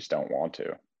 I really just don't want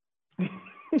to.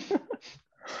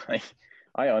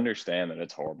 I understand that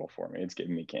it's horrible for me. It's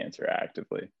giving me cancer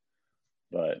actively.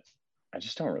 But I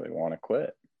just don't really want to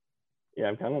quit. Yeah,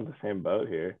 I'm kind of on the same boat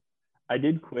here. I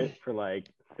did quit for like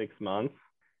 6 months,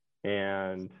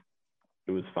 and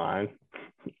it was fine.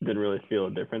 Didn't really feel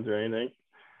a difference or anything.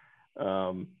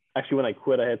 Actually, when I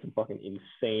quit, I had some fucking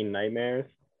insane nightmares,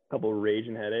 a couple of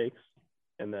raging headaches,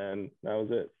 and then that was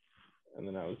it. And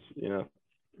then I was,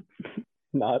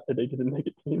 not addicted to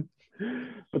nicotine.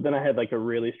 But then I had like a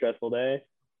really stressful day.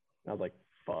 I was like,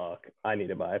 fuck, I need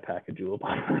to buy a pack of Juul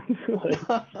bombs.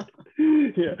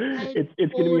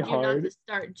 It's gonna be hard. Not to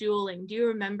start juuling. Do you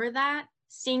remember that?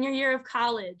 Senior year of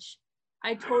college,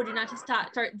 I told you not to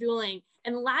start juuling.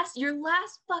 And your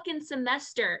last fucking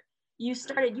semester, you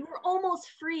were almost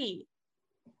free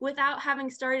without having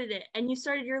started it. And you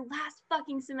started your last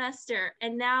fucking semester,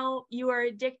 and now you are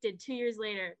addicted 2 years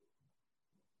later.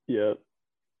 Yep.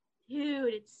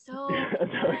 Dude, it's so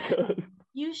That's how it goes.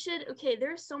 You should,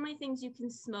 there are so many things you can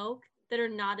smoke that are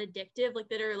not addictive, like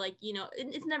that are like,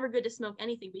 it's never good to smoke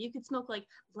anything, but you could smoke like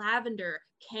lavender,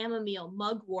 chamomile,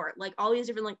 mugwort, like all these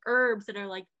different like herbs that are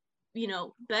like,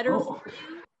 better for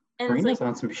you. And Karina's it's like,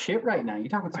 on some shit right now. You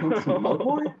talking about smoking some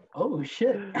mugwort? Oh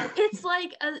shit. It's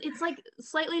like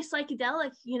slightly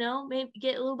psychedelic, maybe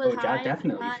get a little bit high. I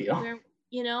definitely feel.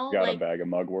 Got like a bag of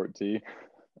mugwort tea.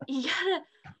 You gotta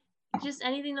just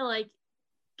anything to like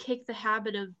kick the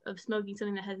habit of smoking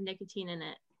something that has nicotine in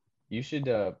it. You should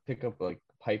pick up like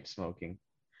pipe smoking.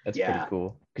 That's pretty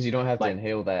cool because you don't have to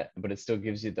inhale that, but it still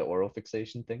gives you the oral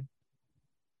fixation thing.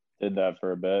 Did that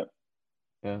for a bit.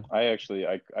 Yeah. I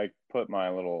put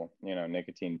my little,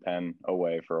 nicotine pen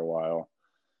away for a while.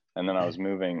 And then I was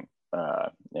moving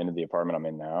into the apartment I'm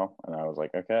in now. And I was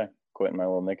like, okay, quitting my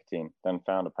little nicotine. Then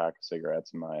found a pack of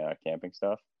cigarettes in my camping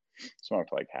stuff.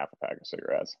 Smoked like half a pack of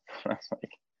cigarettes. I was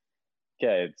like,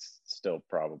 okay, it's still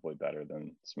probably better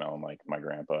than smelling like my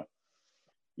grandpa.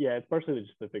 Yeah, it's partially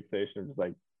just the fixation of just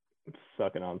like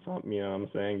sucking on something, you know what I'm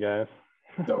saying, guys?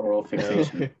 The oral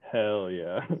fixation. Hell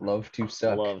yeah. Love to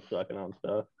suck. Love sucking on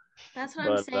stuff. That's what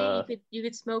I'm saying. You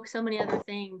could smoke so many other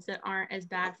things that aren't as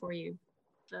bad for you.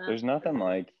 There's nothing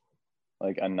like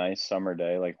a nice summer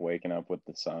day, like waking up with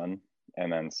the sun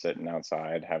and then sitting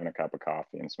outside having a cup of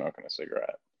coffee and smoking a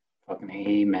cigarette. Fucking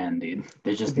amen, dude.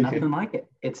 There's just nothing like it.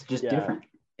 It's just different.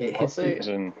 I'll say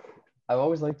I've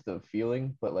always liked the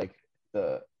feeling, but like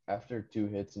after 2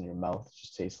 hits in your mouth, it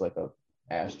just tastes like a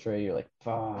ashtray. You're like,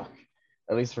 fuck.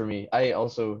 At least for me. I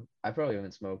probably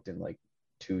haven't smoked in like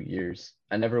 2 years.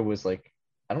 I never was like,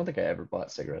 I don't think I ever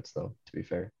bought cigarettes though, to be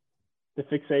fair. The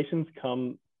fixations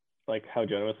come like how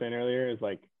Jonah was saying earlier, is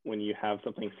like when you have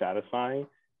something satisfying,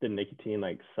 the nicotine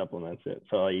like supplements it.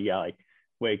 So you got like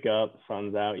wake up,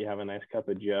 sun's out, you have a nice cup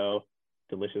of Joe,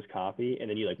 delicious coffee, and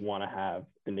then you like want to have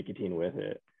the nicotine with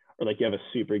it. Or like you have a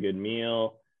super good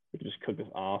meal, you can just cook this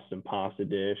awesome pasta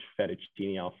dish,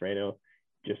 fettuccine Alfredo,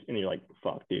 and you're like,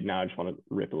 fuck, dude, now I just want to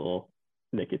rip a little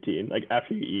nicotine. Like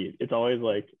after you eat, it's always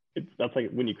like, that's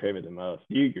like when you crave it the most.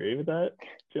 Do you agree with that,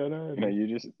 Jonah?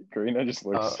 No, Karina just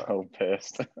looks so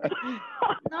pissed.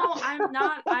 No, I'm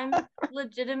not. I'm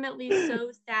legitimately so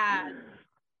sad.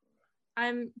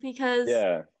 Because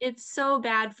it's so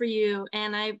bad for you,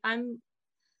 and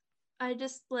I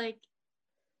just like.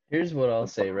 Here's what I'll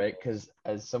say, right? Because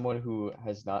as someone who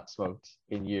has not smoked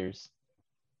in years,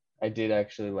 I did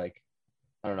actually like,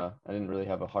 I don't know, I didn't really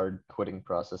have a hard quitting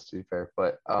process, to be fair,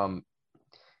 but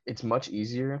it's much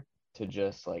easier to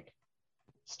just like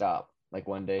stop like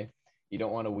one day. You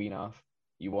don't want to wean off.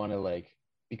 You want to like,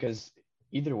 because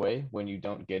either way, when you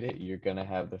don't get it, you're going to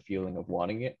have the feeling of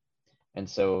wanting it. And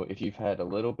so if you've had a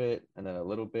little bit and then a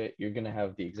little bit, you're going to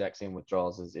have the exact same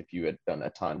withdrawals as if you had done a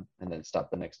ton and then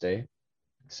stopped the next day.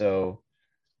 So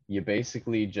you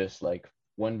basically just like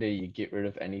one day you get rid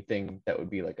of anything that would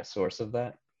be like a source of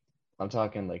that. I'm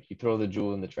talking like you throw the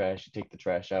jewel in the trash, you take the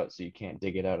trash out so you can't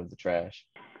dig it out of the trash,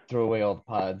 throw away all the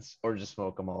pods, or just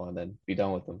smoke them all and then be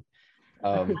done with them.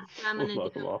 That's what I'm We'll gonna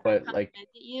smoke them do. all. But Come like,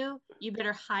 visit you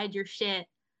better hide your shit.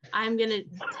 I'm gonna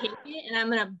take it and I'm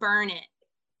gonna burn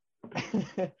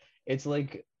it. it's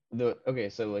like okay,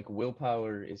 so like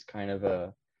willpower is kind of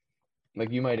a,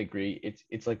 like you might agree,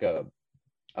 it's like a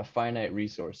finite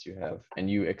resource you have and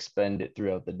you expend it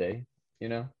throughout the day, you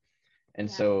know? And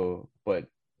Yeah. so, but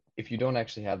if you don't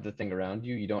actually have the thing around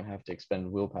you, you don't have to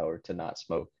expend willpower to not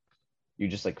smoke. You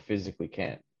just like physically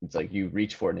can't. It's like you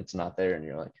reach for it and it's not there and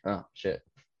you're like, oh shit.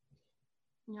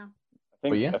 Yeah.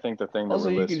 But yeah. I think the thing that Also,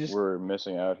 you could just- we're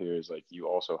missing out here is like you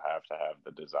also have to have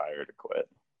the desire to quit.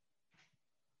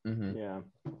 Mhm. Yeah.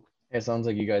 It sounds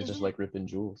like you guys Is just it- like ripping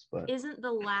jewels, but Isn't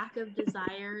the lack of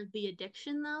desire the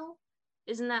addiction though?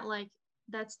 Isn't that like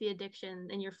that's the addiction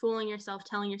and you're fooling yourself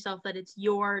telling yourself that it's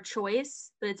your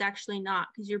choice, but it's actually not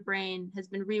because your brain has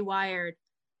been rewired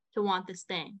to want this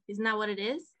thing. Isn't that what it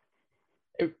is?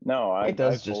 No, I it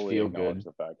does I just fully feel acknowledge good.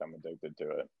 the fact I'm addicted to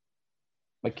it.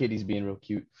 My kitty's being real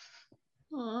cute.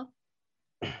 Aw.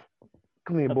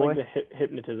 Come here, That's boy. like the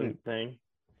hypnotism thing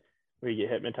where you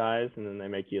get hypnotized and then they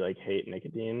make you like hate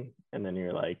nicotine and then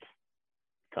you're like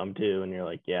come to and you're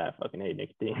like, yeah, I fucking hate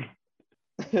nicotine.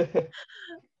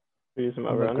 Do some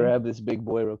I'm over gonna grab this big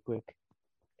boy real quick.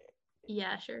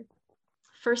 Yeah, sure.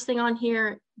 First thing on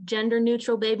here, gender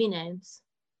neutral baby names.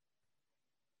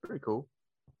 Pretty cool.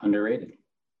 Underrated. There's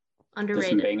some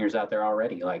Underrated. bangers out there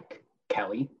already, like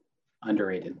Kelly,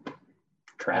 underrated. I know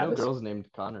Travis. girls named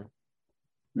Connor.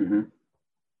 Mm-hmm.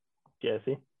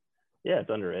 Jesse. Yeah, it's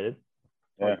underrated.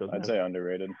 I Yeah, like those I'd names. say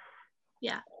underrated.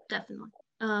 Yeah, definitely.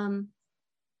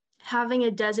 Having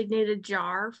a designated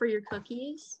jar for your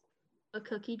cookies, a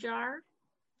cookie jar,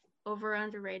 over or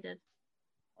underrated.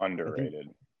 Underrated.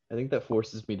 I think that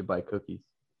forces me to buy cookies.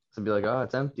 So I'd be like, oh,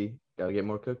 it's empty. Gotta get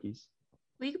more cookies.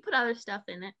 Well, you could put other stuff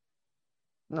in it.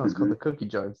 No, it's called the cookie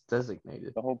jar. It's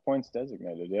designated. The whole point's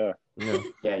designated, yeah. No.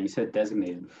 Yeah, you said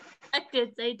designated. I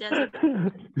did say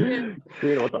designated.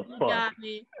 Dude, what the You fuck? got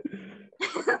me.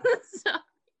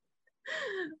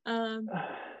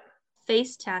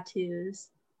 Face tattoos.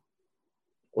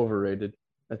 Overrated.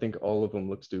 I think all of them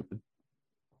look stupid.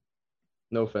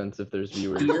 No offense if there's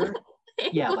viewers. Here,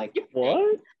 yeah, like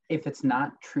What? if it's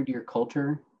not true to your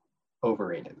culture,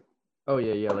 overrated. Oh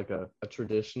yeah, like a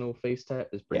traditional face tat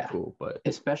is pretty Yeah. cool, but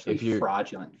Especially If you're-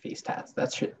 fraudulent face tats.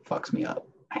 That shit fucks me up.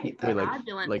 I hate that. wait,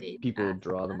 Fraudulent like face people tats.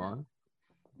 draw them on.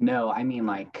 No, I mean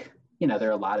like, there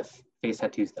are a lot of face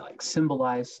tattoos that like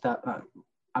symbolize stuff.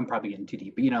 I'm probably getting too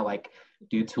deep, but like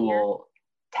dudes who will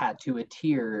tattoo a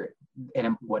tear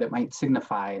and what it might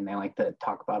signify, and they like to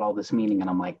talk about all this meaning. And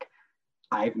I'm like,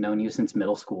 I've known you since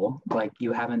middle school. Like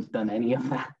you haven't done any of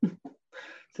that.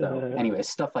 So anyway,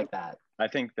 stuff like that. I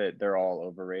think that they're all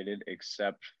overrated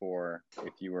except for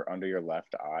if you were under your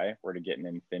left eye were to get an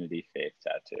infinity faith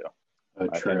tattoo. Oh,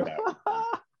 I true. think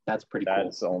That's pretty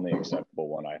that's cool. the only acceptable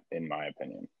one, in my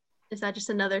opinion. Is that just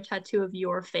another tattoo of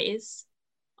your face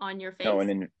on your face? No,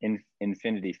 and in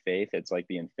infinity faith, it's like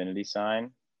the infinity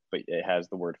sign, but it has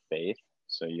the word faith.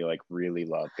 So you like really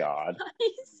love God.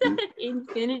 He said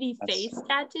infinity That's- face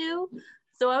tattoo.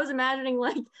 So I was imagining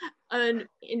like a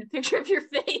picture of your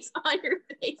face on your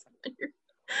face.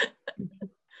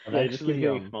 I've Yeah, it just keeps actually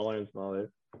getting smaller and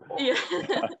smaller. Yeah.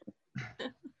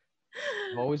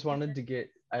 I've always wanted to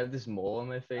get, I have this mole on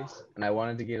my face and I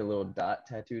wanted to get a little dot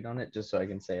tattooed on it just so I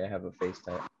can say I have a face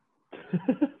tat.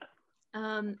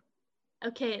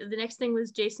 Okay, the next thing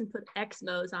was Jason put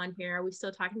Exmos on here. Are we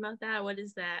still talking about that? What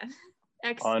is that?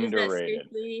 Is that Underrated.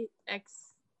 strictly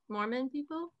ex-Mormon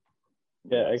people?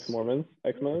 Yeah, ex-Mormons,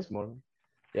 ex-Mos. Mormon.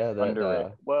 Yeah, that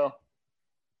Underrated. Well,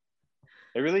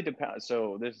 it really depends.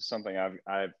 So this is something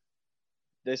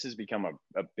this has become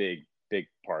a big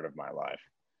part of my life.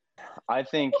 I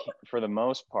think for the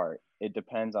most part, it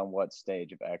depends on what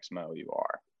stage of Exmo you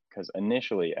are. Because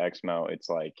initially Exmo, it's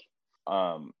like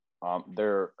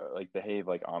they're like behave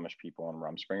like Amish people in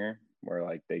Rumspringa, where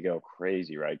like they go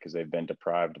crazy, right? Because they've been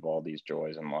deprived of all these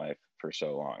joys in life for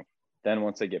so long. Then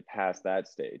once they get past that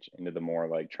stage into the more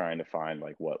like trying to find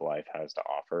like what life has to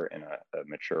offer in a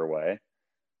mature way,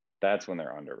 that's when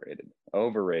they're underrated.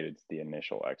 Overrated is the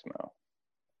initial Exmo.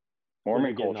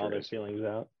 Mormon getting all culture their is feelings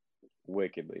out.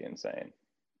 wickedly insane.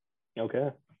 Okay.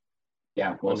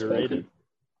 Yeah, well Underrated.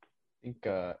 I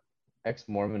think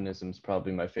Ex-Mormonism is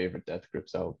probably my favorite Death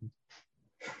Grips album.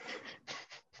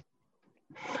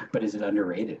 But is it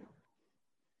underrated?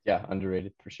 Yeah,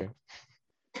 underrated for sure.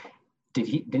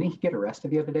 Didn't he get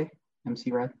arrested the other day,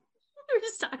 MC Rod? We're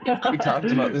just talking about We talked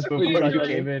about this before talked you about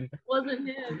came in. wasn't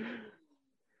him.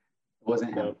 It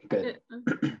wasn't him. Nope. Good.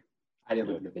 I didn't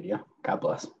look at the video. God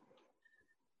bless.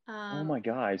 Oh my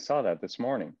God, I saw that this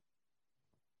morning.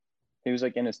 He was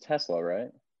like in his Tesla, right?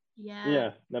 Yeah. Yeah,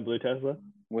 that blue Tesla.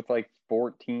 With like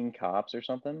 14 cops or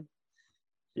something.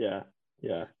 Yeah.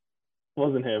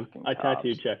 Wasn't him. Fucking I cops.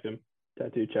 tattoo checked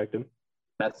him.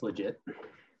 That's legit.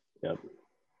 Yep.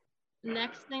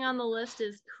 Next thing on the list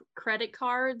is credit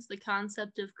cards, the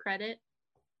concept of credit.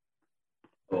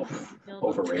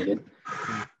 Overrated.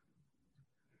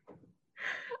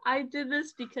 I did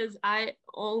this because I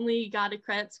only got a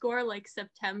credit score like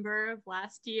September of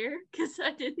last year because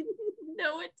I didn't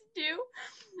know what to do.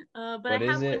 But What I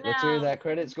have is it? one Let's now. hear that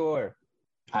credit score.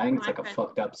 I think it's My like a credit.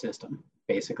 fucked up system,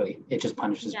 basically. It just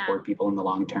punishes Yeah. poor people in the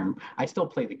long term. I still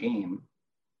play the game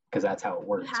because that's how it You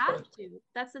works. have But to.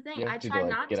 That's the thing. You have I to tried like,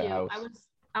 not get a to. house.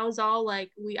 I was all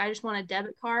like, I just want a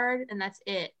debit card and that's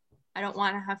it. I don't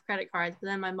want to have credit cards. But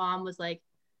then my mom was like,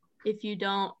 if you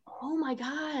don't, oh my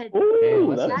God. Ooh,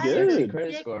 Damn, that's that's a That good. sexy is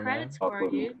credit sick score, credit man. score, Fuck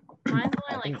with me. dude. Mine's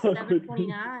I only like think-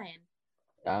 729.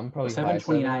 I'm probably high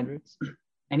 729. 700s.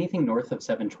 anything north of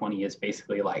 720 is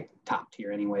basically like top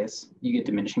tier anyways. You get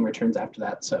diminishing returns after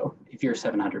that. So if you're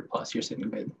 700 plus, you're sitting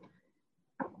good.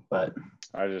 But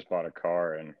I just bought a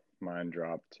car and mine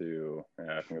dropped to,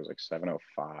 I think it was like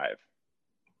 705.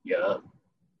 yeah,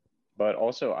 But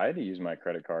also, I had to use my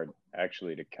credit card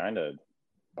actually to kind of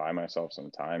buy myself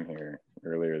some time here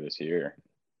earlier this year.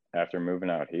 After moving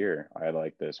out here, I had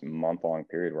like this month-long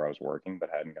period where I was working but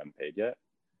hadn't gotten paid yet.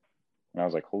 And I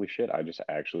was like, holy shit, I just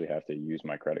actually have to use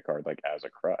my credit card like as a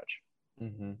crutch.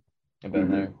 Mm-hmm. I've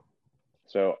been there.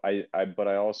 So but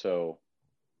I also,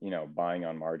 buying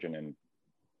on margin and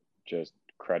just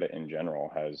credit in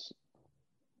general has,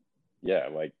 yeah,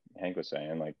 like Hank was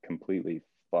saying, like completely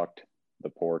fucked the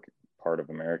poor part of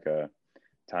America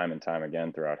time and time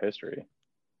again throughout history.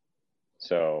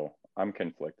 So I'm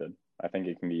conflicted. I think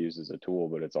it can be used as a tool,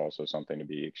 but it's also something to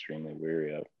be extremely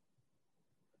weary of.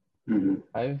 Mm-hmm.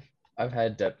 I've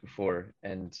had debt before,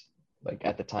 and like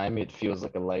at the time it feels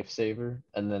like a lifesaver,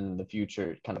 and then in the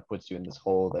future it kind of puts you in this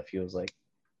hole that feels like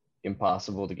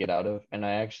impossible to get out of. And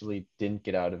I actually didn't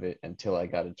get out of it until I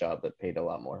got a job that paid a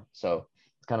lot more. So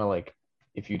it's kind of like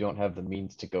if you don't have the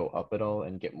means to go up at all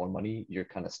and get more money, you're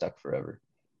kind of stuck forever.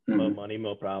 More money,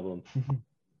 more problems.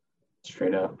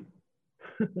 Straight up.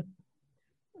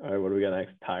 All right, what do we got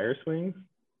next? Tire swings?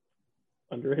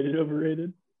 Underrated,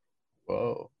 overrated?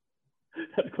 Whoa.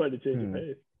 That's quite a change of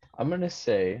pace. I'm gonna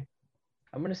say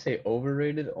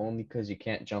overrated only because you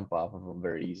can't jump off of them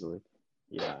very easily.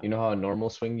 Yeah. You know how a normal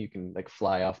swing you can like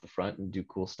fly off the front and do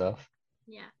cool stuff?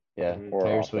 Yeah. Yeah. Or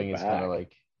Tire off the swing is kind back. of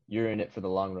like you're in it for the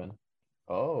long run.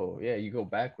 Oh yeah, you go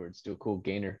backwards, do a cool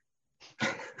gainer.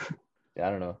 Yeah, I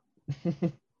don't know.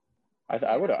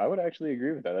 I would actually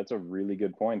agree with that. That's a really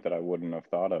good point that I wouldn't have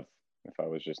thought of if I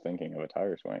was just thinking of a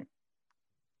tire swing.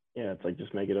 Yeah, it's like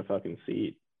just make it a fucking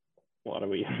seat. Why are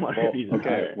we Well, using okay,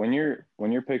 tire? when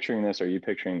you're picturing this, are you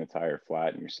picturing the tire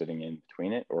flat and you're sitting in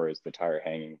between it, or is the tire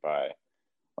hanging by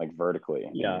like vertically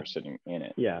and Yeah. you're sitting in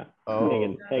it? Yeah. Oh,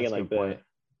 hanging that's a like good point.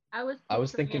 this. I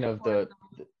was picturing thinking it of the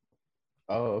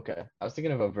oh, okay. I was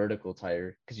thinking of a vertical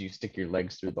tire because you stick your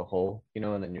legs through the hole,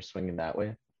 and then you're swinging that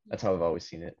way. That's how I've always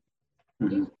seen it.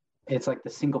 Mm-hmm. It's like the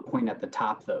single point at the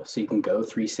top though, so you can go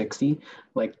 360.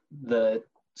 Like the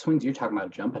swings you're talking about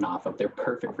jumping off of, they're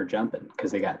perfect for jumping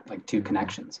because they got like two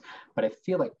connections. But I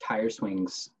feel like tire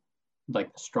swings,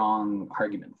 like the strong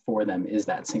argument for them is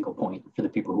that single point for the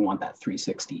people who want that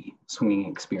 360 swinging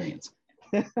experience.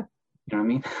 You know what I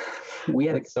mean? We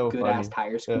had That's so a good ass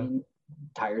funny.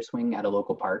 tire swing at a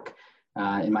local park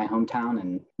in my hometown,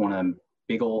 and one of them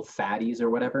big old fatties or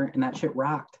whatever, and that shit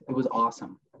rocked. It was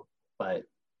awesome. But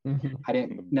I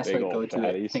didn't necessarily go to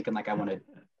it thinking like I wanted,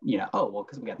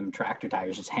 because we got them tractor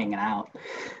tires just hanging out.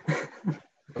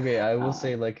 Okay, I will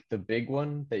say like the big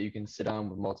one that you can sit on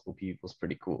with multiple people is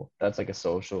pretty cool. That's like a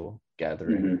social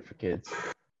gathering for kids.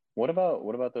 What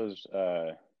about those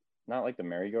not like the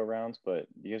merry-go-rounds, but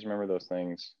do you guys remember those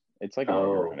things? It's like a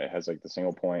merry-go-round. It has like the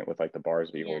single point with like the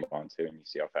bars that you hold on to and you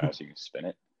see how fast you can spin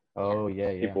it. Oh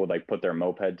yeah. People would like put their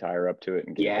moped tire up to it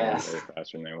and get it going way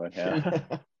faster than they would. Yeah.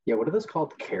 Yeah, what are those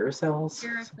called? Carousels?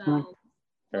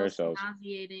 Carousels.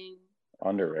 Nauseating.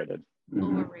 Underrated.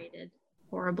 Overrated.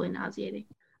 Horribly nauseating.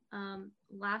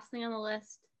 Last thing on the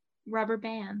list, rubber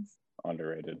bands.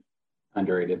 Underrated.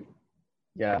 Underrated.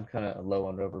 Yeah, I'm kind of low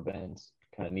on rubber bands.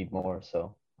 Kind of need more,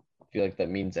 so I feel like that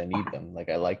means I need them. Like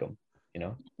I like them, you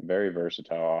know. Very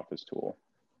versatile office tool.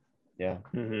 Yeah.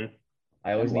 Mm-hmm.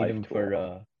 I always And need life them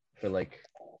tool. for like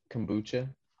kombucha,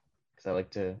 because I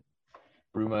like to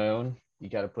brew my own. You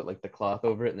got to put like the cloth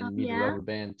over it, and then you need a Yeah? rubber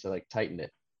band to like tighten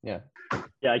it. Yeah.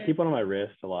 Yeah, I keep one on my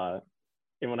wrist a lot.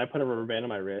 And when I put a rubber band on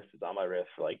my wrist, it's on my wrist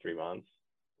for like 3 months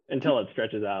until it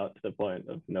stretches out to the point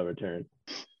of no return.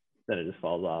 Then it just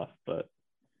falls off. But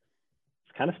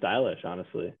it's kind of stylish,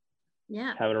 honestly.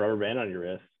 Yeah. Having a rubber band on your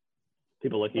wrist.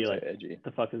 People look at you That's like, edgy. what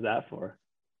the fuck is that for?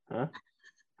 Huh?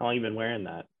 How long you been wearing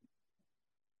that?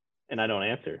 And I don't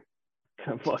answer.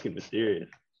 I'm fucking mysterious.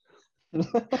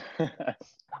 That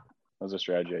was a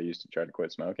strategy I used to try to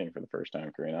quit smoking for the first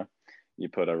time, Karina. You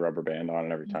put a rubber band on,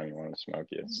 and every time you wanted to smoke,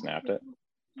 you snapped it.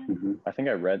 Mhm. I think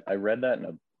I read that in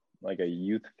a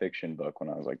youth fiction book when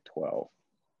I was like 12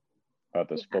 about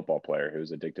this football player who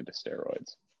was addicted to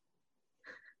steroids.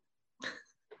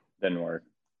 Didn't work.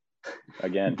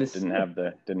 Again, didn't have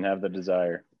the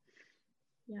desire.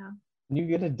 Yeah. When you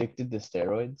get addicted to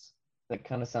steroids, that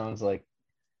kind of sounds like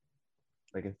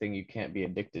a thing you can't be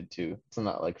addicted to. It's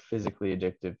not like physically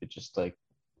addictive. It just like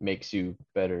makes you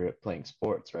better at playing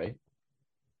sports, right?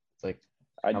 It's like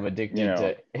I'm addicted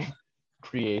to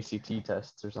pre-ACT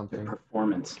tests or The something.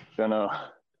 performance. Don't know if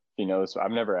you know this.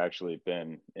 I've never actually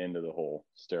been into the whole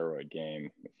steroid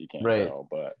game, if you can't Right. tell,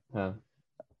 but Huh.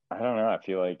 I don't know. I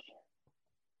feel like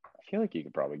you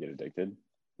could probably get addicted.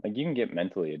 Like you can get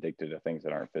mentally addicted to things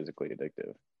that aren't physically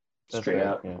addictive. That's Straight right,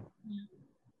 up. Yeah.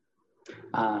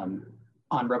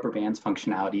 On rubber bands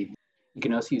functionality, you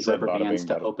can also use Said rubber bada bands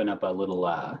bing, to bada. open up a little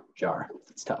jar if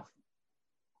it's tough.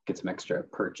 Get some extra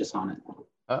purchase on it.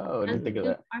 Oh, I didn't think of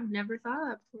that. I've never thought of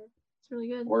that before. It's really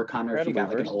good. Or Connor, if you got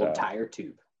like an Incredibly old versatile. tire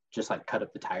tube, just like cut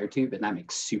up the tire tube, and that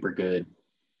makes super good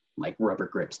like rubber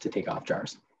grips to take off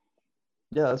jars.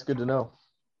 Yeah, that's good to know.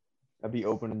 I'd be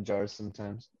opening jars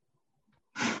sometimes.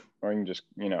 Or you can just,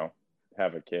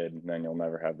 have a kid, and then you'll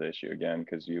never have the issue again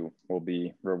because you will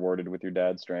be rewarded with your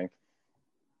dad's strength.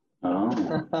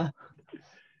 Oh,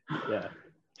 Yeah.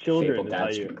 Children Fabled is how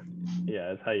dad you, strength.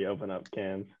 yeah, it's how you open up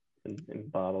cans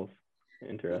and bottles.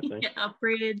 Interesting. Get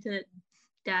upgraded to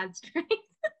dad's strength.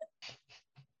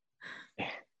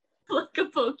 Like a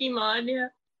Pokemon, yeah.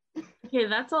 Okay,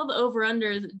 that's all the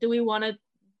over-unders. Do we want to,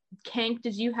 Kank,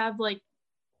 did you have like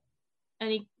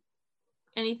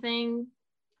anything?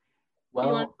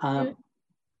 Well,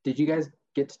 did you guys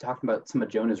get to talk about some of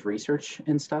Jonah's research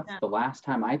and stuff? Yeah. The last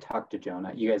time I talked to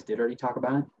Jonah, you guys did already talk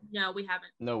about it? No, we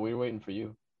haven't. No, we were waiting for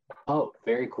you. Oh,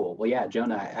 very cool. Well, yeah,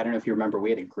 Jonah, I don't know if you remember, we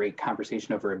had a great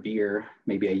conversation over a beer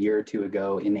maybe a year or two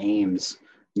ago in Ames.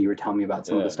 You were telling me about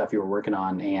some of the stuff you were working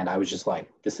on, and I was just like,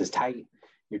 this is tight.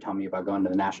 You're telling me about going to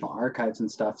the National Archives and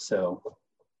stuff. So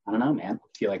I don't know, man.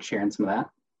 Feel like sharing some of that?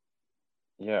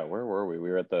 Yeah, where were we? We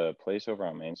were at the place over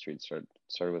on Main Street,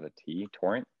 started with a T,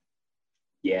 Torrent.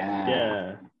 Yeah.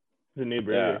 Yeah. It's a new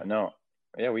brewery. Yeah, no.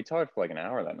 Yeah, we talked for like an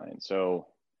hour that night. So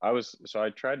I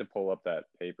tried to pull up that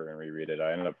paper and reread it.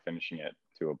 I ended up finishing it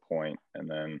to a point, and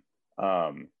then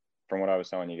from what I was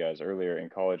telling you guys earlier, in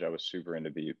college I was super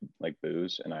into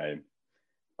booze, and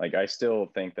I still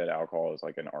think that alcohol is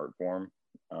like an art form,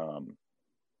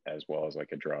 as well as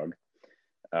like a drug.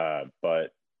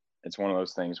 But it's one of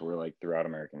those things where like throughout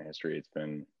American history, it's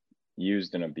been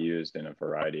used and abused in a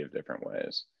variety of different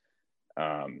ways.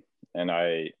 And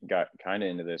I got kind of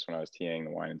into this when I was TAing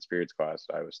the wine and spirits class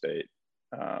at Iowa State.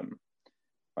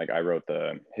 I wrote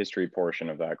the history portion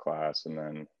of that class, and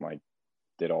then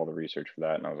did all the research for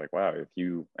that. And I was like, wow,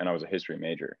 and I was a history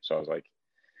major. So I was like,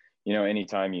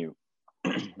 anytime you,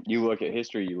 you look at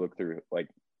history, you look through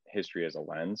history as a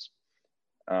lens.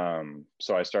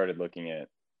 So I started looking at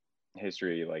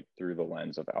history through the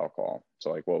lens of alcohol.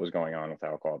 So what was going on with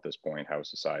alcohol at this point? How was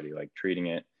society treating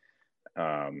it?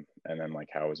 And then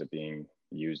how was it being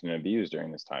used and abused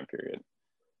during this time period?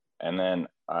 And then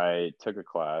I took a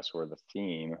class where the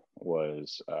theme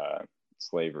was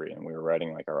slavery, and we were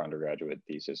writing our undergraduate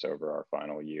thesis over our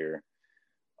final year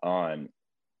on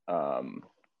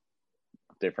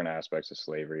different aspects of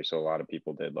slavery. So a lot of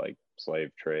people did slave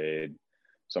trade,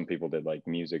 some people did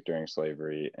music during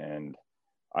slavery, and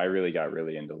I really got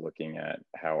into looking at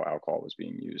how alcohol was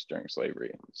being used during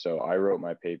slavery. So I wrote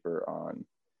my paper on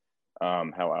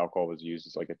how alcohol was used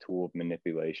as a tool of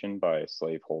manipulation by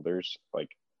slaveholders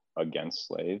against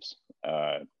slaves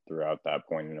throughout that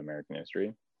point in American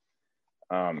history.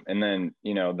 And then,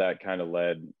 that kind of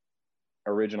led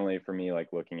originally for me,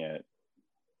 looking at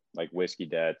whiskey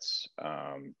debts,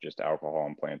 just alcohol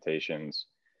and plantations.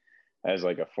 as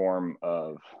like a form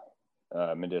of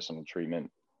medicinal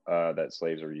treatment that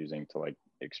slaves were using to like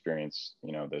experience,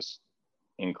 you know, this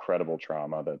incredible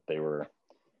trauma that they were,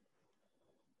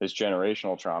 this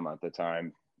generational trauma at the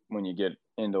time when you get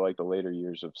into like the later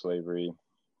years of slavery.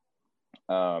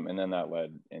 And then that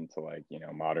led into like, you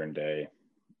know, modern day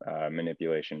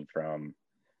manipulation from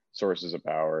sources of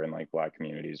power in like Black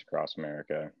communities across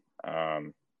America.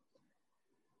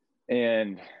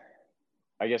 And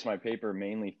I guess my paper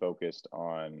mainly focused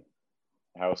on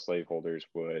how slaveholders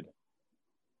would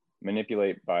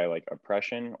manipulate by like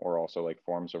oppression or also like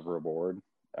forms of reward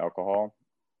alcohol,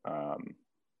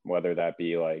 whether that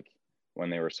be like when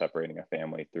they were separating a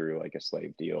family through like a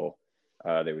slave deal,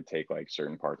 they would take like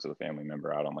certain parts of the family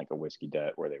member out on like a whiskey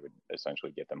debt where they would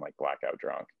essentially get them like blackout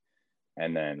drunk.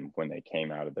 And then when they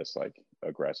came out of this like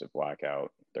aggressive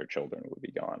blackout, their children would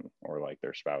be gone, or like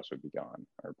their spouse would be gone,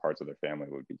 or parts of their family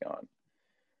would be gone.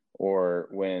 Or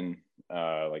when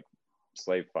like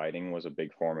slave fighting was a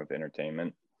big form of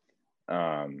entertainment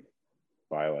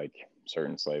by like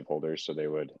certain slaveholders. So they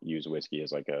would use whiskey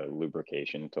as like a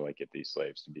lubrication to like get these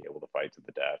slaves to be able to fight to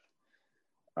the death.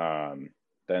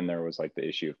 Then there was like the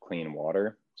issue of clean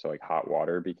water. So like hot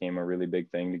water became a really big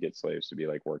thing to get slaves to be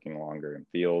like working longer in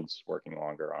fields, working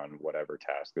longer on whatever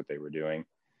task that they were doing,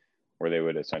 where they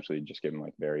would essentially just give them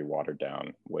like very watered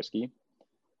down whiskey,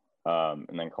 and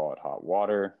then call it hot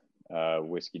water.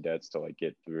 Whiskey debts to like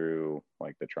get through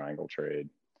like the triangle trade.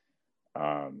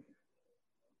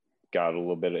 Got a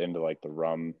little bit into like the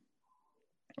rum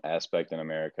aspect in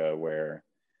America, where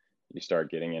you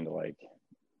start getting into like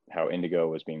how indigo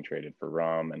was being traded for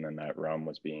rum, and then that rum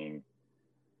was being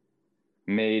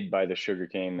made by the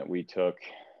sugarcane that we took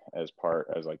as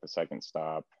like the second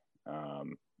stop.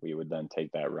 We would then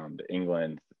take that rum to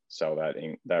England, sell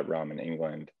that rum in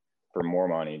England for more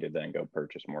money to then go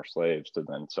purchase more slaves to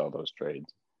then sell those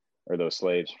trades or those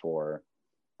slaves for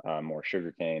more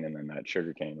sugarcane, and then that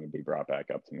sugarcane would be brought back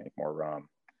up to make more rum.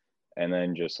 And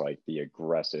then just like the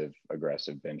aggressive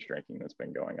binge drinking that's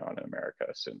been going on in America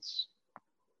since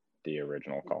the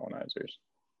original colonizers.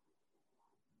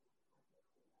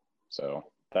 So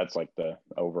that's like the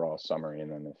overall summary.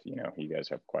 And then if you guys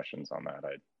have questions on that,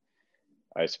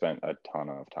 I spent a ton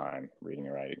of time reading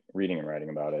and writing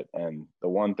about it. And the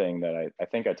one thing that I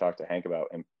think I talked to Hank about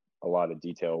in a lot of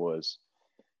detail was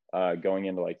going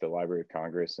into like the Library of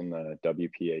Congress and the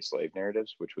WPA slave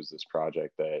narratives, which was this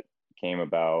project that came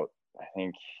about, I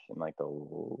think, in like the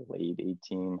late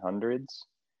 1800s,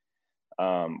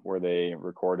 where they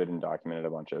recorded and documented a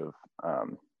bunch of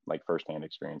like firsthand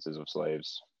experiences of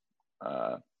slaves,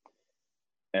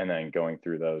 and then going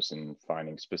through those and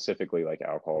finding specifically like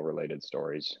alcohol related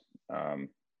stories,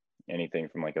 anything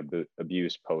from like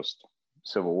abuse post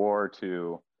Civil War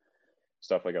to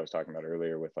stuff like I was talking about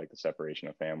earlier with like the separation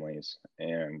of families,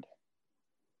 and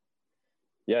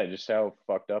yeah, just how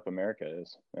fucked up America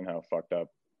is and how fucked up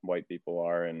white people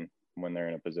are and when they're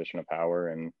in a position of power,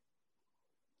 and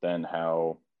then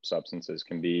how substances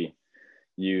can be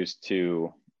used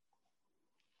to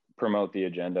promote the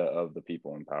agenda of the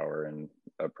people in power and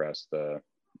oppress the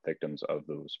victims of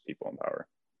those people in power.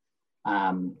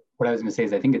 What I was going to say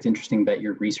is I think it's interesting that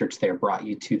your research there brought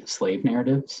you to the slave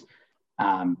narratives,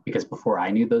 because before I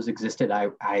knew those existed,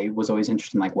 I was always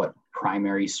interested in like what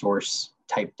primary source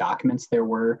type documents there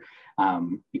were,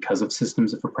 because of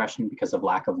systems of oppression, because of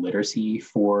lack of literacy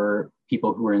for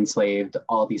people who were enslaved,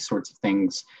 all these sorts of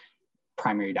things.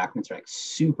 Primary documents are like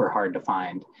super hard to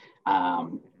find.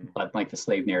 But like the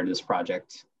Slave Narratives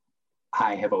Project,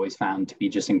 I have always found to be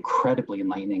just incredibly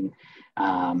enlightening.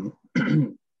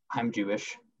 I'm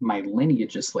Jewish, my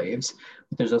lineage is slaves,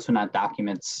 but there's also not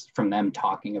documents from them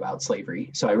talking about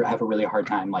slavery. So I have a really hard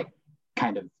time like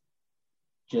kind of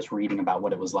just reading about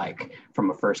what it was like from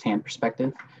a firsthand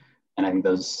perspective. And I think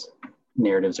those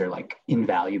narratives are like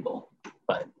invaluable,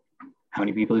 but how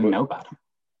many people even know about them?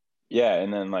 Yeah,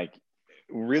 and then like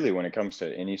really when it comes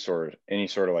to any sort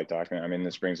of like document, I mean,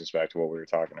 this brings us back to what we were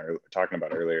talking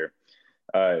about earlier,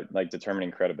 like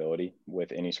determining credibility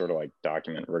with any sort of like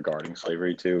document regarding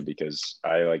slavery too, because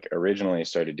I like originally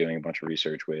started doing a bunch of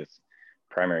research with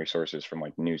primary sources from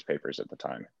like newspapers at the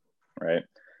time, right?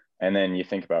 And then you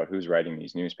think about who's writing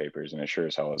these newspapers, and it sure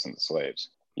as hell isn't the slaves.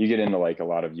 You get into like a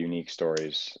lot of unique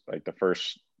stories. Like the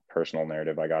first personal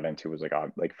narrative I got into was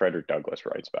like Frederick Douglass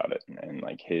writes about it, and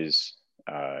like his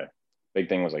big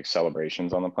thing was like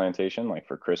celebrations on the plantation, like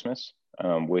for Christmas,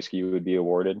 whiskey would be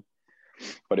awarded,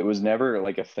 but it was never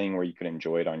like a thing where you could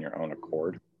enjoy it on your own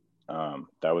accord.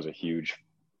 That was a huge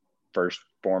first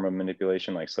form of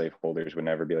manipulation. Like slaveholders would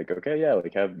never be like, okay, yeah,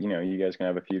 like have, you guys can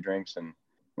have a few drinks and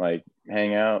like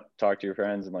hang out, talk to your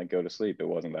friends, and like go to sleep. It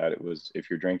wasn't that. It was, if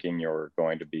you're drinking, you're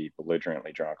going to be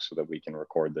belligerently drunk so that we can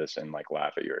record this and like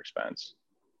laugh at your expense,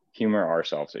 humor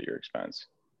ourselves at your expense.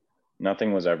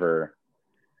 Nothing was ever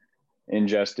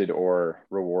ingested or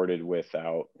rewarded with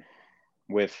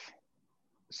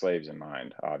slaves in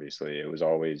mind. Obviously, it was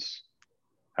always,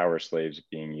 how are slaves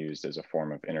being used as a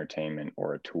form of entertainment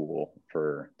or a tool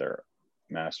for their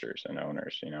masters and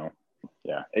owners, you know?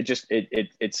 Yeah,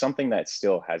 it's something that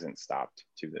still hasn't stopped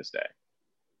to this day.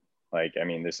 Like, I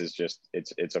mean, this is just,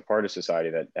 it's a part of society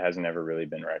that has never really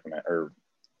been recommended or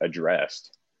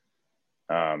addressed.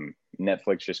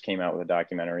 Netflix just came out with a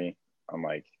documentary on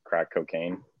like crack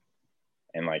cocaine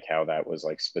and like how that was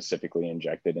like specifically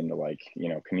injected into like, you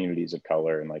know, communities of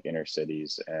color and like inner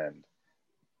cities, and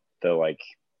the like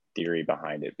theory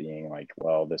behind it being like,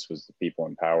 well, this was the people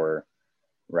in power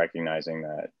recognizing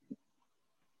that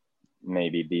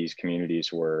maybe these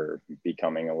communities were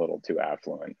becoming a little too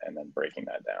affluent and then breaking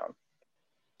that down.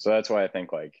 So that's why I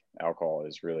think like alcohol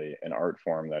is really an art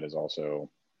form that is also,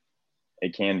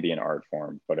 it can be an art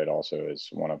form, but it also is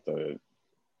one of the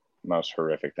most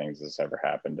horrific things that's ever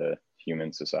happened to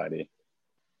human society.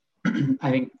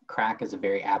 I think crack is a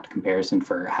very apt comparison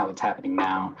for how it's happening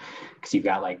now, because you've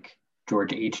got like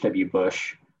George H.W.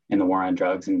 Bush in the war on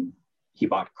drugs, and he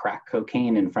bought crack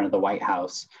cocaine in front of the White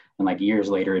House. And like years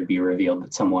later, it'd be revealed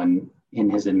that someone in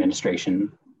his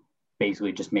administration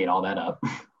basically just made all that up.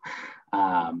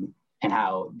 And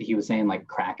how he was saying like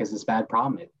crack is this bad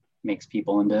problem. It makes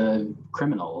people into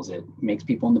criminals. It makes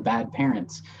people into bad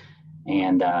parents.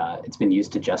 And it's been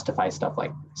used to justify stuff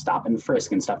like stop and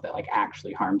frisk and stuff that like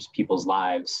actually harms people's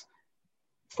lives,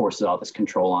 forces all this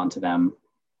control onto them.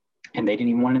 And they didn't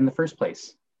even want it in the first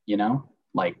place, you know?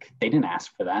 Like they didn't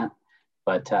ask for that,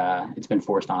 but it's been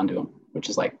forced onto them, which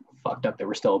is like fucked up that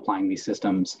we're still applying these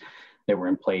systems that were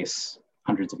in place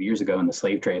hundreds of years ago in the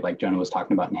slave trade, like Jonah was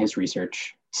talking about in his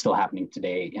research, still happening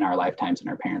today in our lifetimes and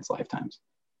our parents' lifetimes.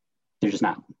 They're just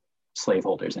not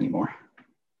slaveholders anymore.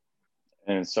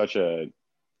 And it's such a,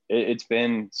 it's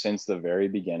been since the very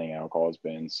beginning, alcohol has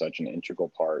been such an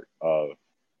integral part of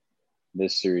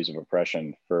this series of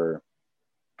oppression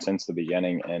since the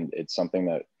beginning. And it's something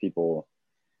that people,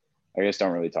 I guess,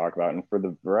 don't really talk about. And for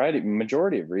the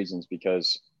majority of reasons,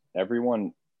 because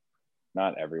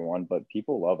not everyone, but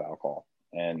people love alcohol.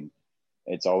 And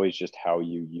it's always just how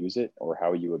you use it or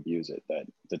how you abuse it that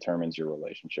determines your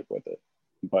relationship with it.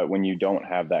 But when you don't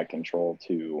have that control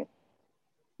to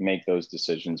make those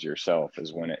decisions yourself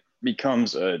is when it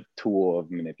becomes a tool of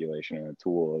manipulation and a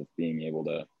tool of being able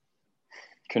to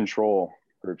control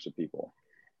groups of people.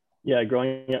 Yeah,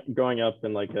 growing up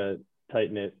in like a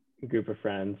tight-knit group of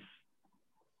friends,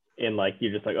 and like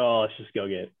you're just like, oh, let's just go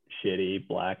get shitty,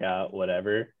 blackout,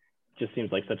 whatever. Just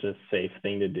seems like such a safe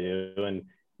thing to do, and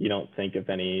you don't think of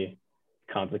any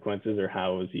consequences or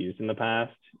how it was used in the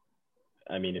past.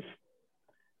 I mean,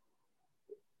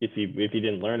 if you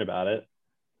didn't learn about it,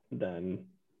 then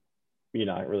you're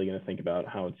not really going to think about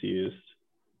how it's used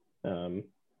in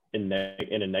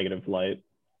a negative light.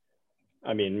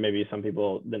 I mean, maybe some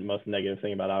people, the most negative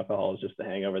thing about alcohol is just the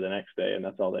hangover the next day, and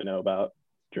that's all they know about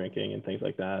drinking and things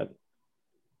like that.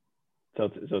 So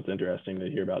it's interesting to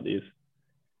hear about these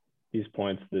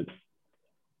points that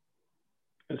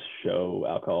show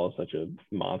alcohol as such a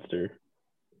monster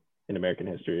in American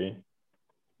history.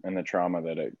 And the trauma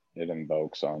that it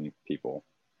invokes on people.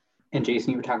 And Jason,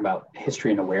 you were talking about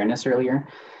history and awareness earlier,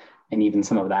 and even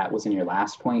some of that was in your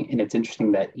last point. And it's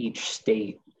interesting that each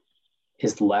state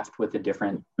is left with a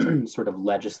different sort of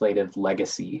legislative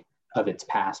legacy of its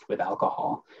past with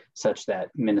alcohol, such that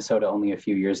Minnesota only a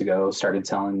few years ago started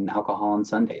selling alcohol on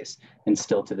Sundays. And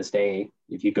still to this day,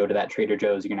 if you go to that Trader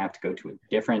Joe's, you're gonna have to go to a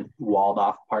different walled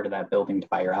off part of that building to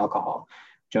buy your alcohol.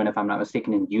 Jonah, if I'm not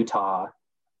mistaken, in Utah,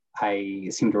 I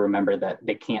seem to remember that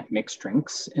they can't mix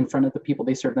drinks in front of the people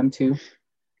they serve them to.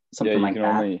 Something like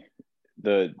that. Only,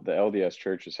 the LDS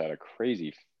church has had a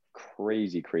crazy.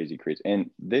 And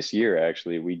this year,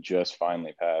 actually, we just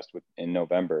finally passed in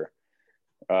November,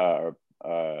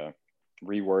 rewording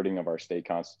of our state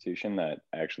constitution that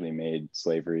actually made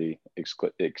slavery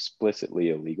explicitly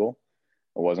illegal.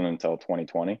 It wasn't until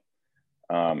 2020.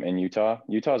 In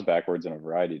Utah's backwards in a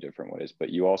variety of different ways, but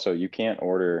you can't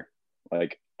order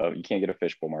you can't get a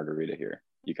fishbowl margarita here.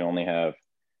 You can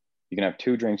have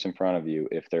 2 drinks in front of you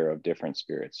if they're of different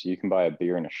spirits. So you can buy a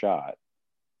beer and a shot,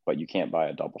 but you can't buy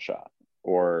a double shot.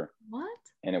 Or what?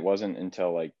 And it wasn't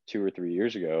until like 2 or 3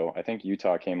 years ago, I think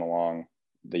Utah came along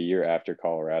the year after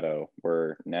Colorado,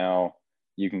 where now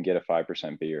you can get a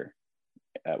 5% beer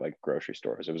at like grocery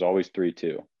stores. It was always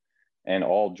 3.2, and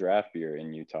all draft beer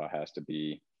in Utah has to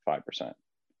be 5%.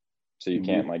 So you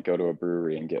can't like go to a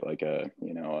brewery and get like a,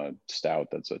 you know, a stout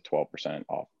that's a 12%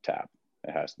 off tap.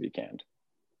 It has to be canned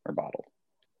or bottled.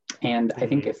 And I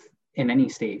think if in any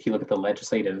state, if you look at the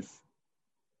legislative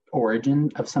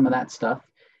origin of some of that stuff,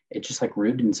 it's just like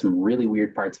rooted in some really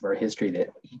weird parts of our history that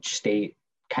each state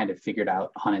kind of figured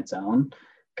out on its own.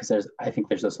 Because I think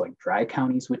there's those like dry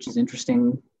counties, which is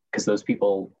interesting because those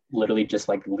people literally just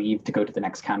like leave to go to the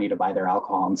next county to buy their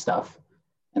alcohol and stuff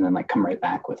and then like come right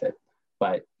back with it.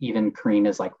 But even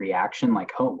Karina's like reaction,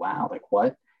 like, oh, wow, like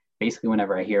what? Basically,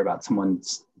 whenever I hear about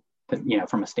someone's, you know,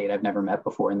 from a state I've never met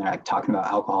before and they're like talking about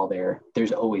alcohol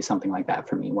there's always something like that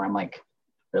for me where I'm like,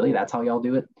 really? That's how y'all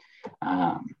do it?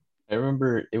 I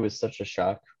remember it was such a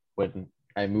shock when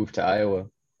I moved to Iowa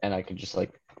and I could just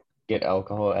like get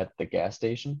alcohol at the gas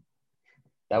station.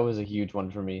 That was a huge one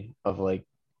for me of like,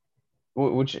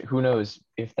 which who knows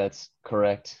if that's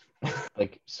correct,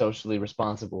 like socially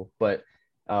responsible, but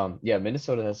yeah,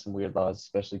 Minnesota has some weird laws,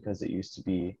 especially because it used to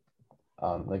be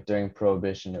like during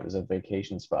Prohibition, it was a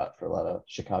vacation spot for a lot of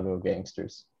Chicago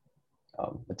gangsters.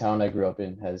 The town I grew up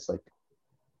in has like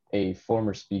a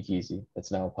former speakeasy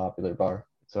that's now a popular bar.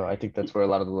 So I think that's where a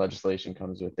lot of the legislation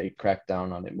comes with. They cracked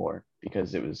down on it more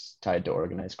because it was tied to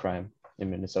organized crime in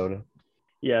Minnesota.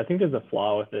 Yeah, I think there's a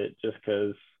flaw with it just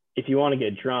because if you want to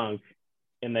get drunk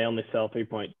and they only sell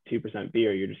 3.2%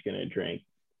 beer, you're just going to drink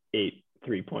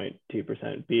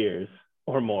 3.2% beers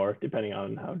or more, depending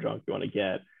on how drunk you want to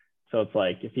get. So it's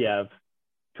like if you have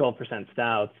 12%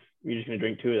 stouts, you're just going to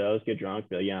drink 2 of those, get drunk,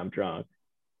 be like, yeah, I'm drunk.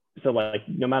 So like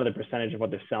no matter the percentage of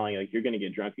what they're selling, like you're going to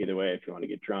get drunk either way if you want to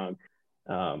get drunk.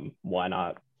 Why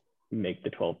not make the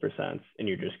 12% and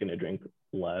you're just going to drink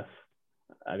less?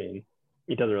 I mean,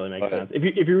 it doesn't really make sense. If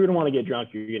you're going to want to get drunk,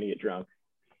 you're going to get drunk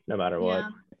no matter what.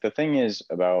 The thing is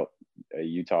about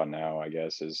Utah now, I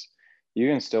guess, is you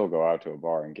can still go out to a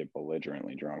bar and get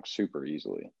belligerently drunk super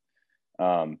easily.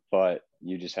 But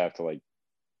you just have to like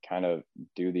kind of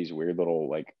do these weird little,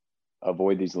 like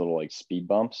avoid these little like speed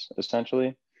bumps,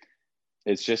 essentially.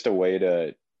 It's just a way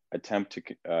to attempt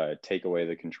to take away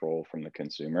the control from the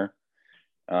consumer.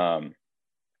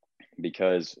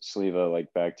 Because Sleva,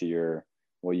 like back to your,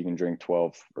 well, you can drink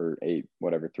 12 or 8,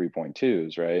 whatever,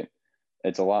 3.2s, right?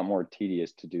 It's a lot more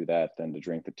tedious to do that than to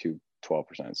drink the 2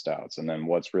 12% stouts. And then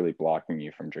what's really blocking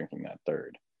you from drinking that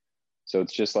third? So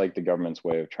it's just like the government's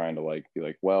way of trying to like be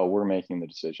like, well, we're making the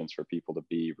decisions for people to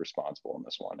be responsible in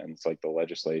this one. And it's like the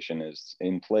legislation is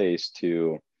in place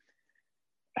to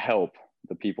help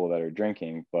the people that are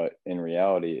drinking, but in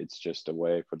reality, it's just a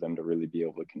way for them to really be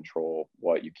able to control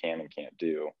what you can and can't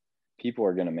do. People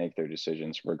are going to make their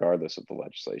decisions regardless of the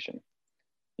legislation.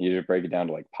 You just break it down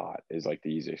to like pot is like the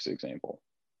easiest example.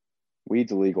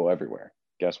 Weed's illegal everywhere.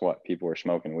 Guess what? People are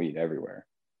smoking weed everywhere.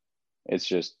 It's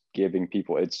just giving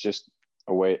people, it's just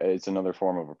a way, it's another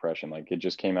form of oppression. Like it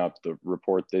just came out, the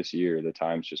report this year, the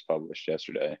Times just published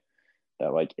yesterday,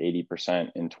 that like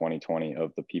 80% in 2020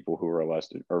 of the people who were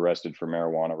arrested for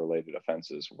marijuana related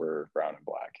offenses were brown and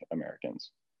black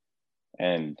Americans.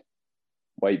 And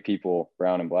white people,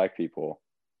 brown and black people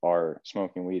are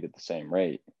smoking weed at the same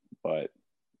rate, but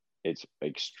it's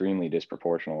extremely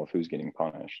disproportional of who's getting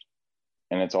punished.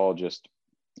 And it's all just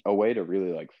a way to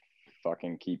really like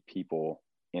fucking keep people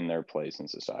in their place in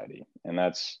society. And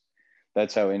that's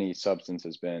how any substance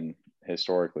has been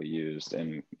historically used.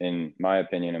 And in my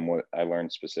opinion, and what I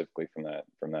learned specifically from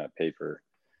that paper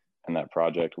and that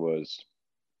project was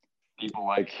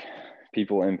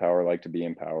people in power like to be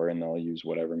in power, and they'll use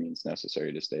whatever means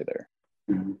necessary to stay there.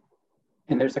 Mm-hmm.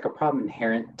 And there's like a problem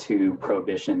inherent to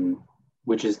prohibition,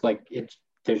 which is like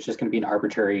there's just going to be an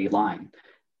arbitrary line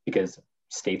because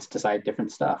states decide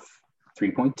different stuff.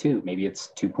 3.2, maybe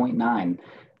it's 2.9.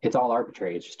 It's all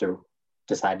arbitrary. It's just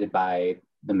decided by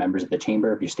the members of the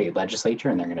chamber of your state legislature,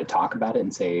 and they're going to talk about it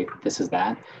and say this is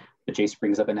that. But Jace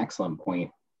brings up an excellent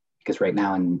point, because right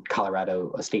now in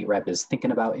Colorado, a state rep is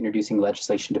thinking about introducing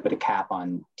legislation to put a cap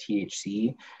on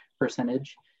THC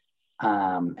percentage.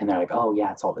 And they're like, oh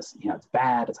yeah, it's all this, it's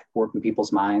bad. It's like warping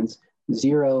people's minds.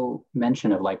 Zero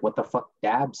mention of like what the fuck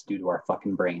dabs do to our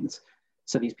fucking brains.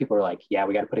 So these people are like, yeah,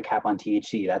 we got to put a cap on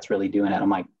THC. That's really doing it. I'm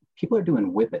like, people are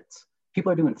doing whippets.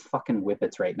 People are doing fucking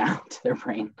whippets right now to their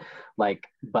brain. Like,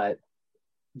 but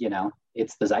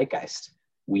it's the zeitgeist.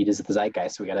 Weed is the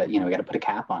zeitgeist. So we gotta put a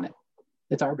cap on it.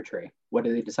 It's arbitrary. What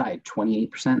do they decide?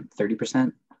 28%,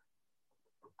 30%?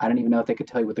 I don't even know if they could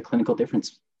tell you what the clinical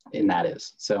difference in that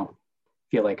is. So I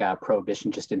feel like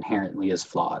prohibition just inherently is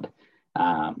flawed.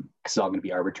 Because it's all going to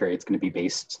be arbitrary. It's going to be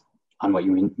based on what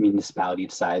your municipality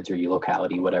decides, or your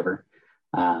locality, whatever.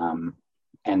 And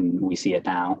we see it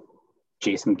now.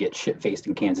 Jason gets shit-faced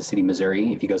in Kansas City,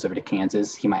 Missouri. If he goes over to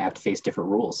Kansas, he might have to face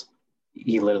different rules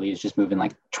he literally is just moving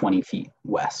like 20 feet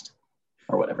west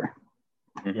or whatever.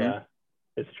 Mhm. Yeah,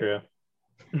 it's true.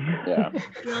 Yeah.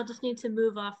 We all just need to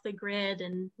move off the grid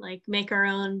and like make our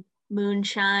own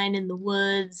moonshine in the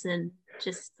woods and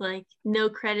just like no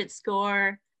credit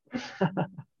score. You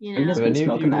You know, just Have been any of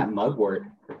smoking you- that mugwort.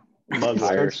 Mugwort.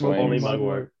 Tire Only swings.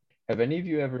 mugwort. Have any of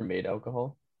you ever made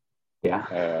alcohol?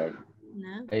 Yeah.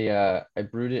 no. I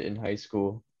brewed it in high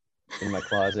school in my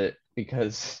closet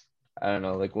because I don't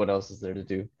know, like what else is there to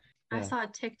do? I Yeah. saw a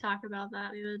TikTok about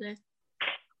that the other day.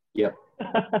 Yep.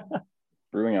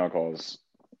 Brewing alcohols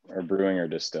or brewing or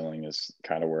distilling is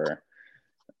kind of where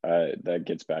that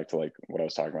gets back to like what I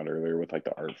was talking about earlier with like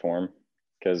the art form,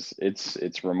 because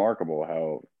it's remarkable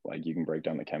how like you can break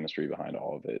down the chemistry behind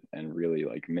all of it and really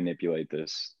like manipulate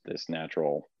this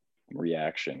natural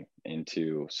reaction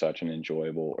into such an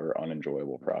enjoyable or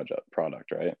unenjoyable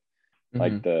product, right?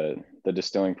 Like the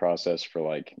distilling process for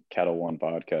like Kettle One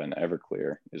vodka and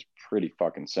Everclear is pretty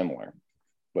fucking similar,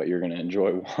 but you're going to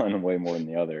enjoy one way more than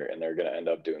the other, and they're going to end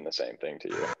up doing the same thing to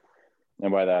you.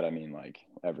 And by that I mean like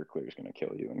Everclear is going to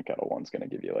kill you and Kettle One's going to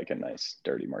give you like a nice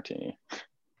dirty martini.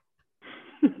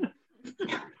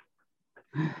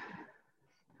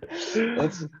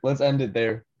 Let's end it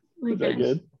there. Is that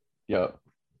good? Yep.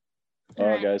 Oh, All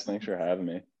right. guys, thanks for having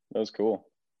me. That was cool.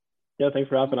 Yeah, thanks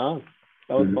for hopping on.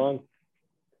 That was Mhm. fun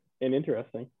and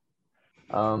interesting.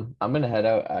 I'm gonna head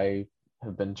out. I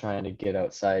have been trying to get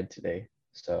outside today,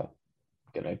 so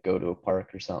I'm gonna go to a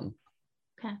park or something.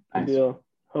 Okay. Good Nice. deal.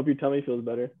 Hope your tummy feels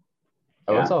better.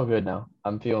 Oh, it's Yeah. all good now.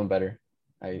 I'm feeling better.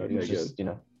 It Okay, was just,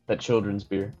 good. that children's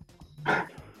beer.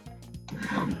 Okay.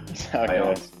 Bye,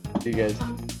 all. See you guys.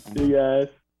 See you guys.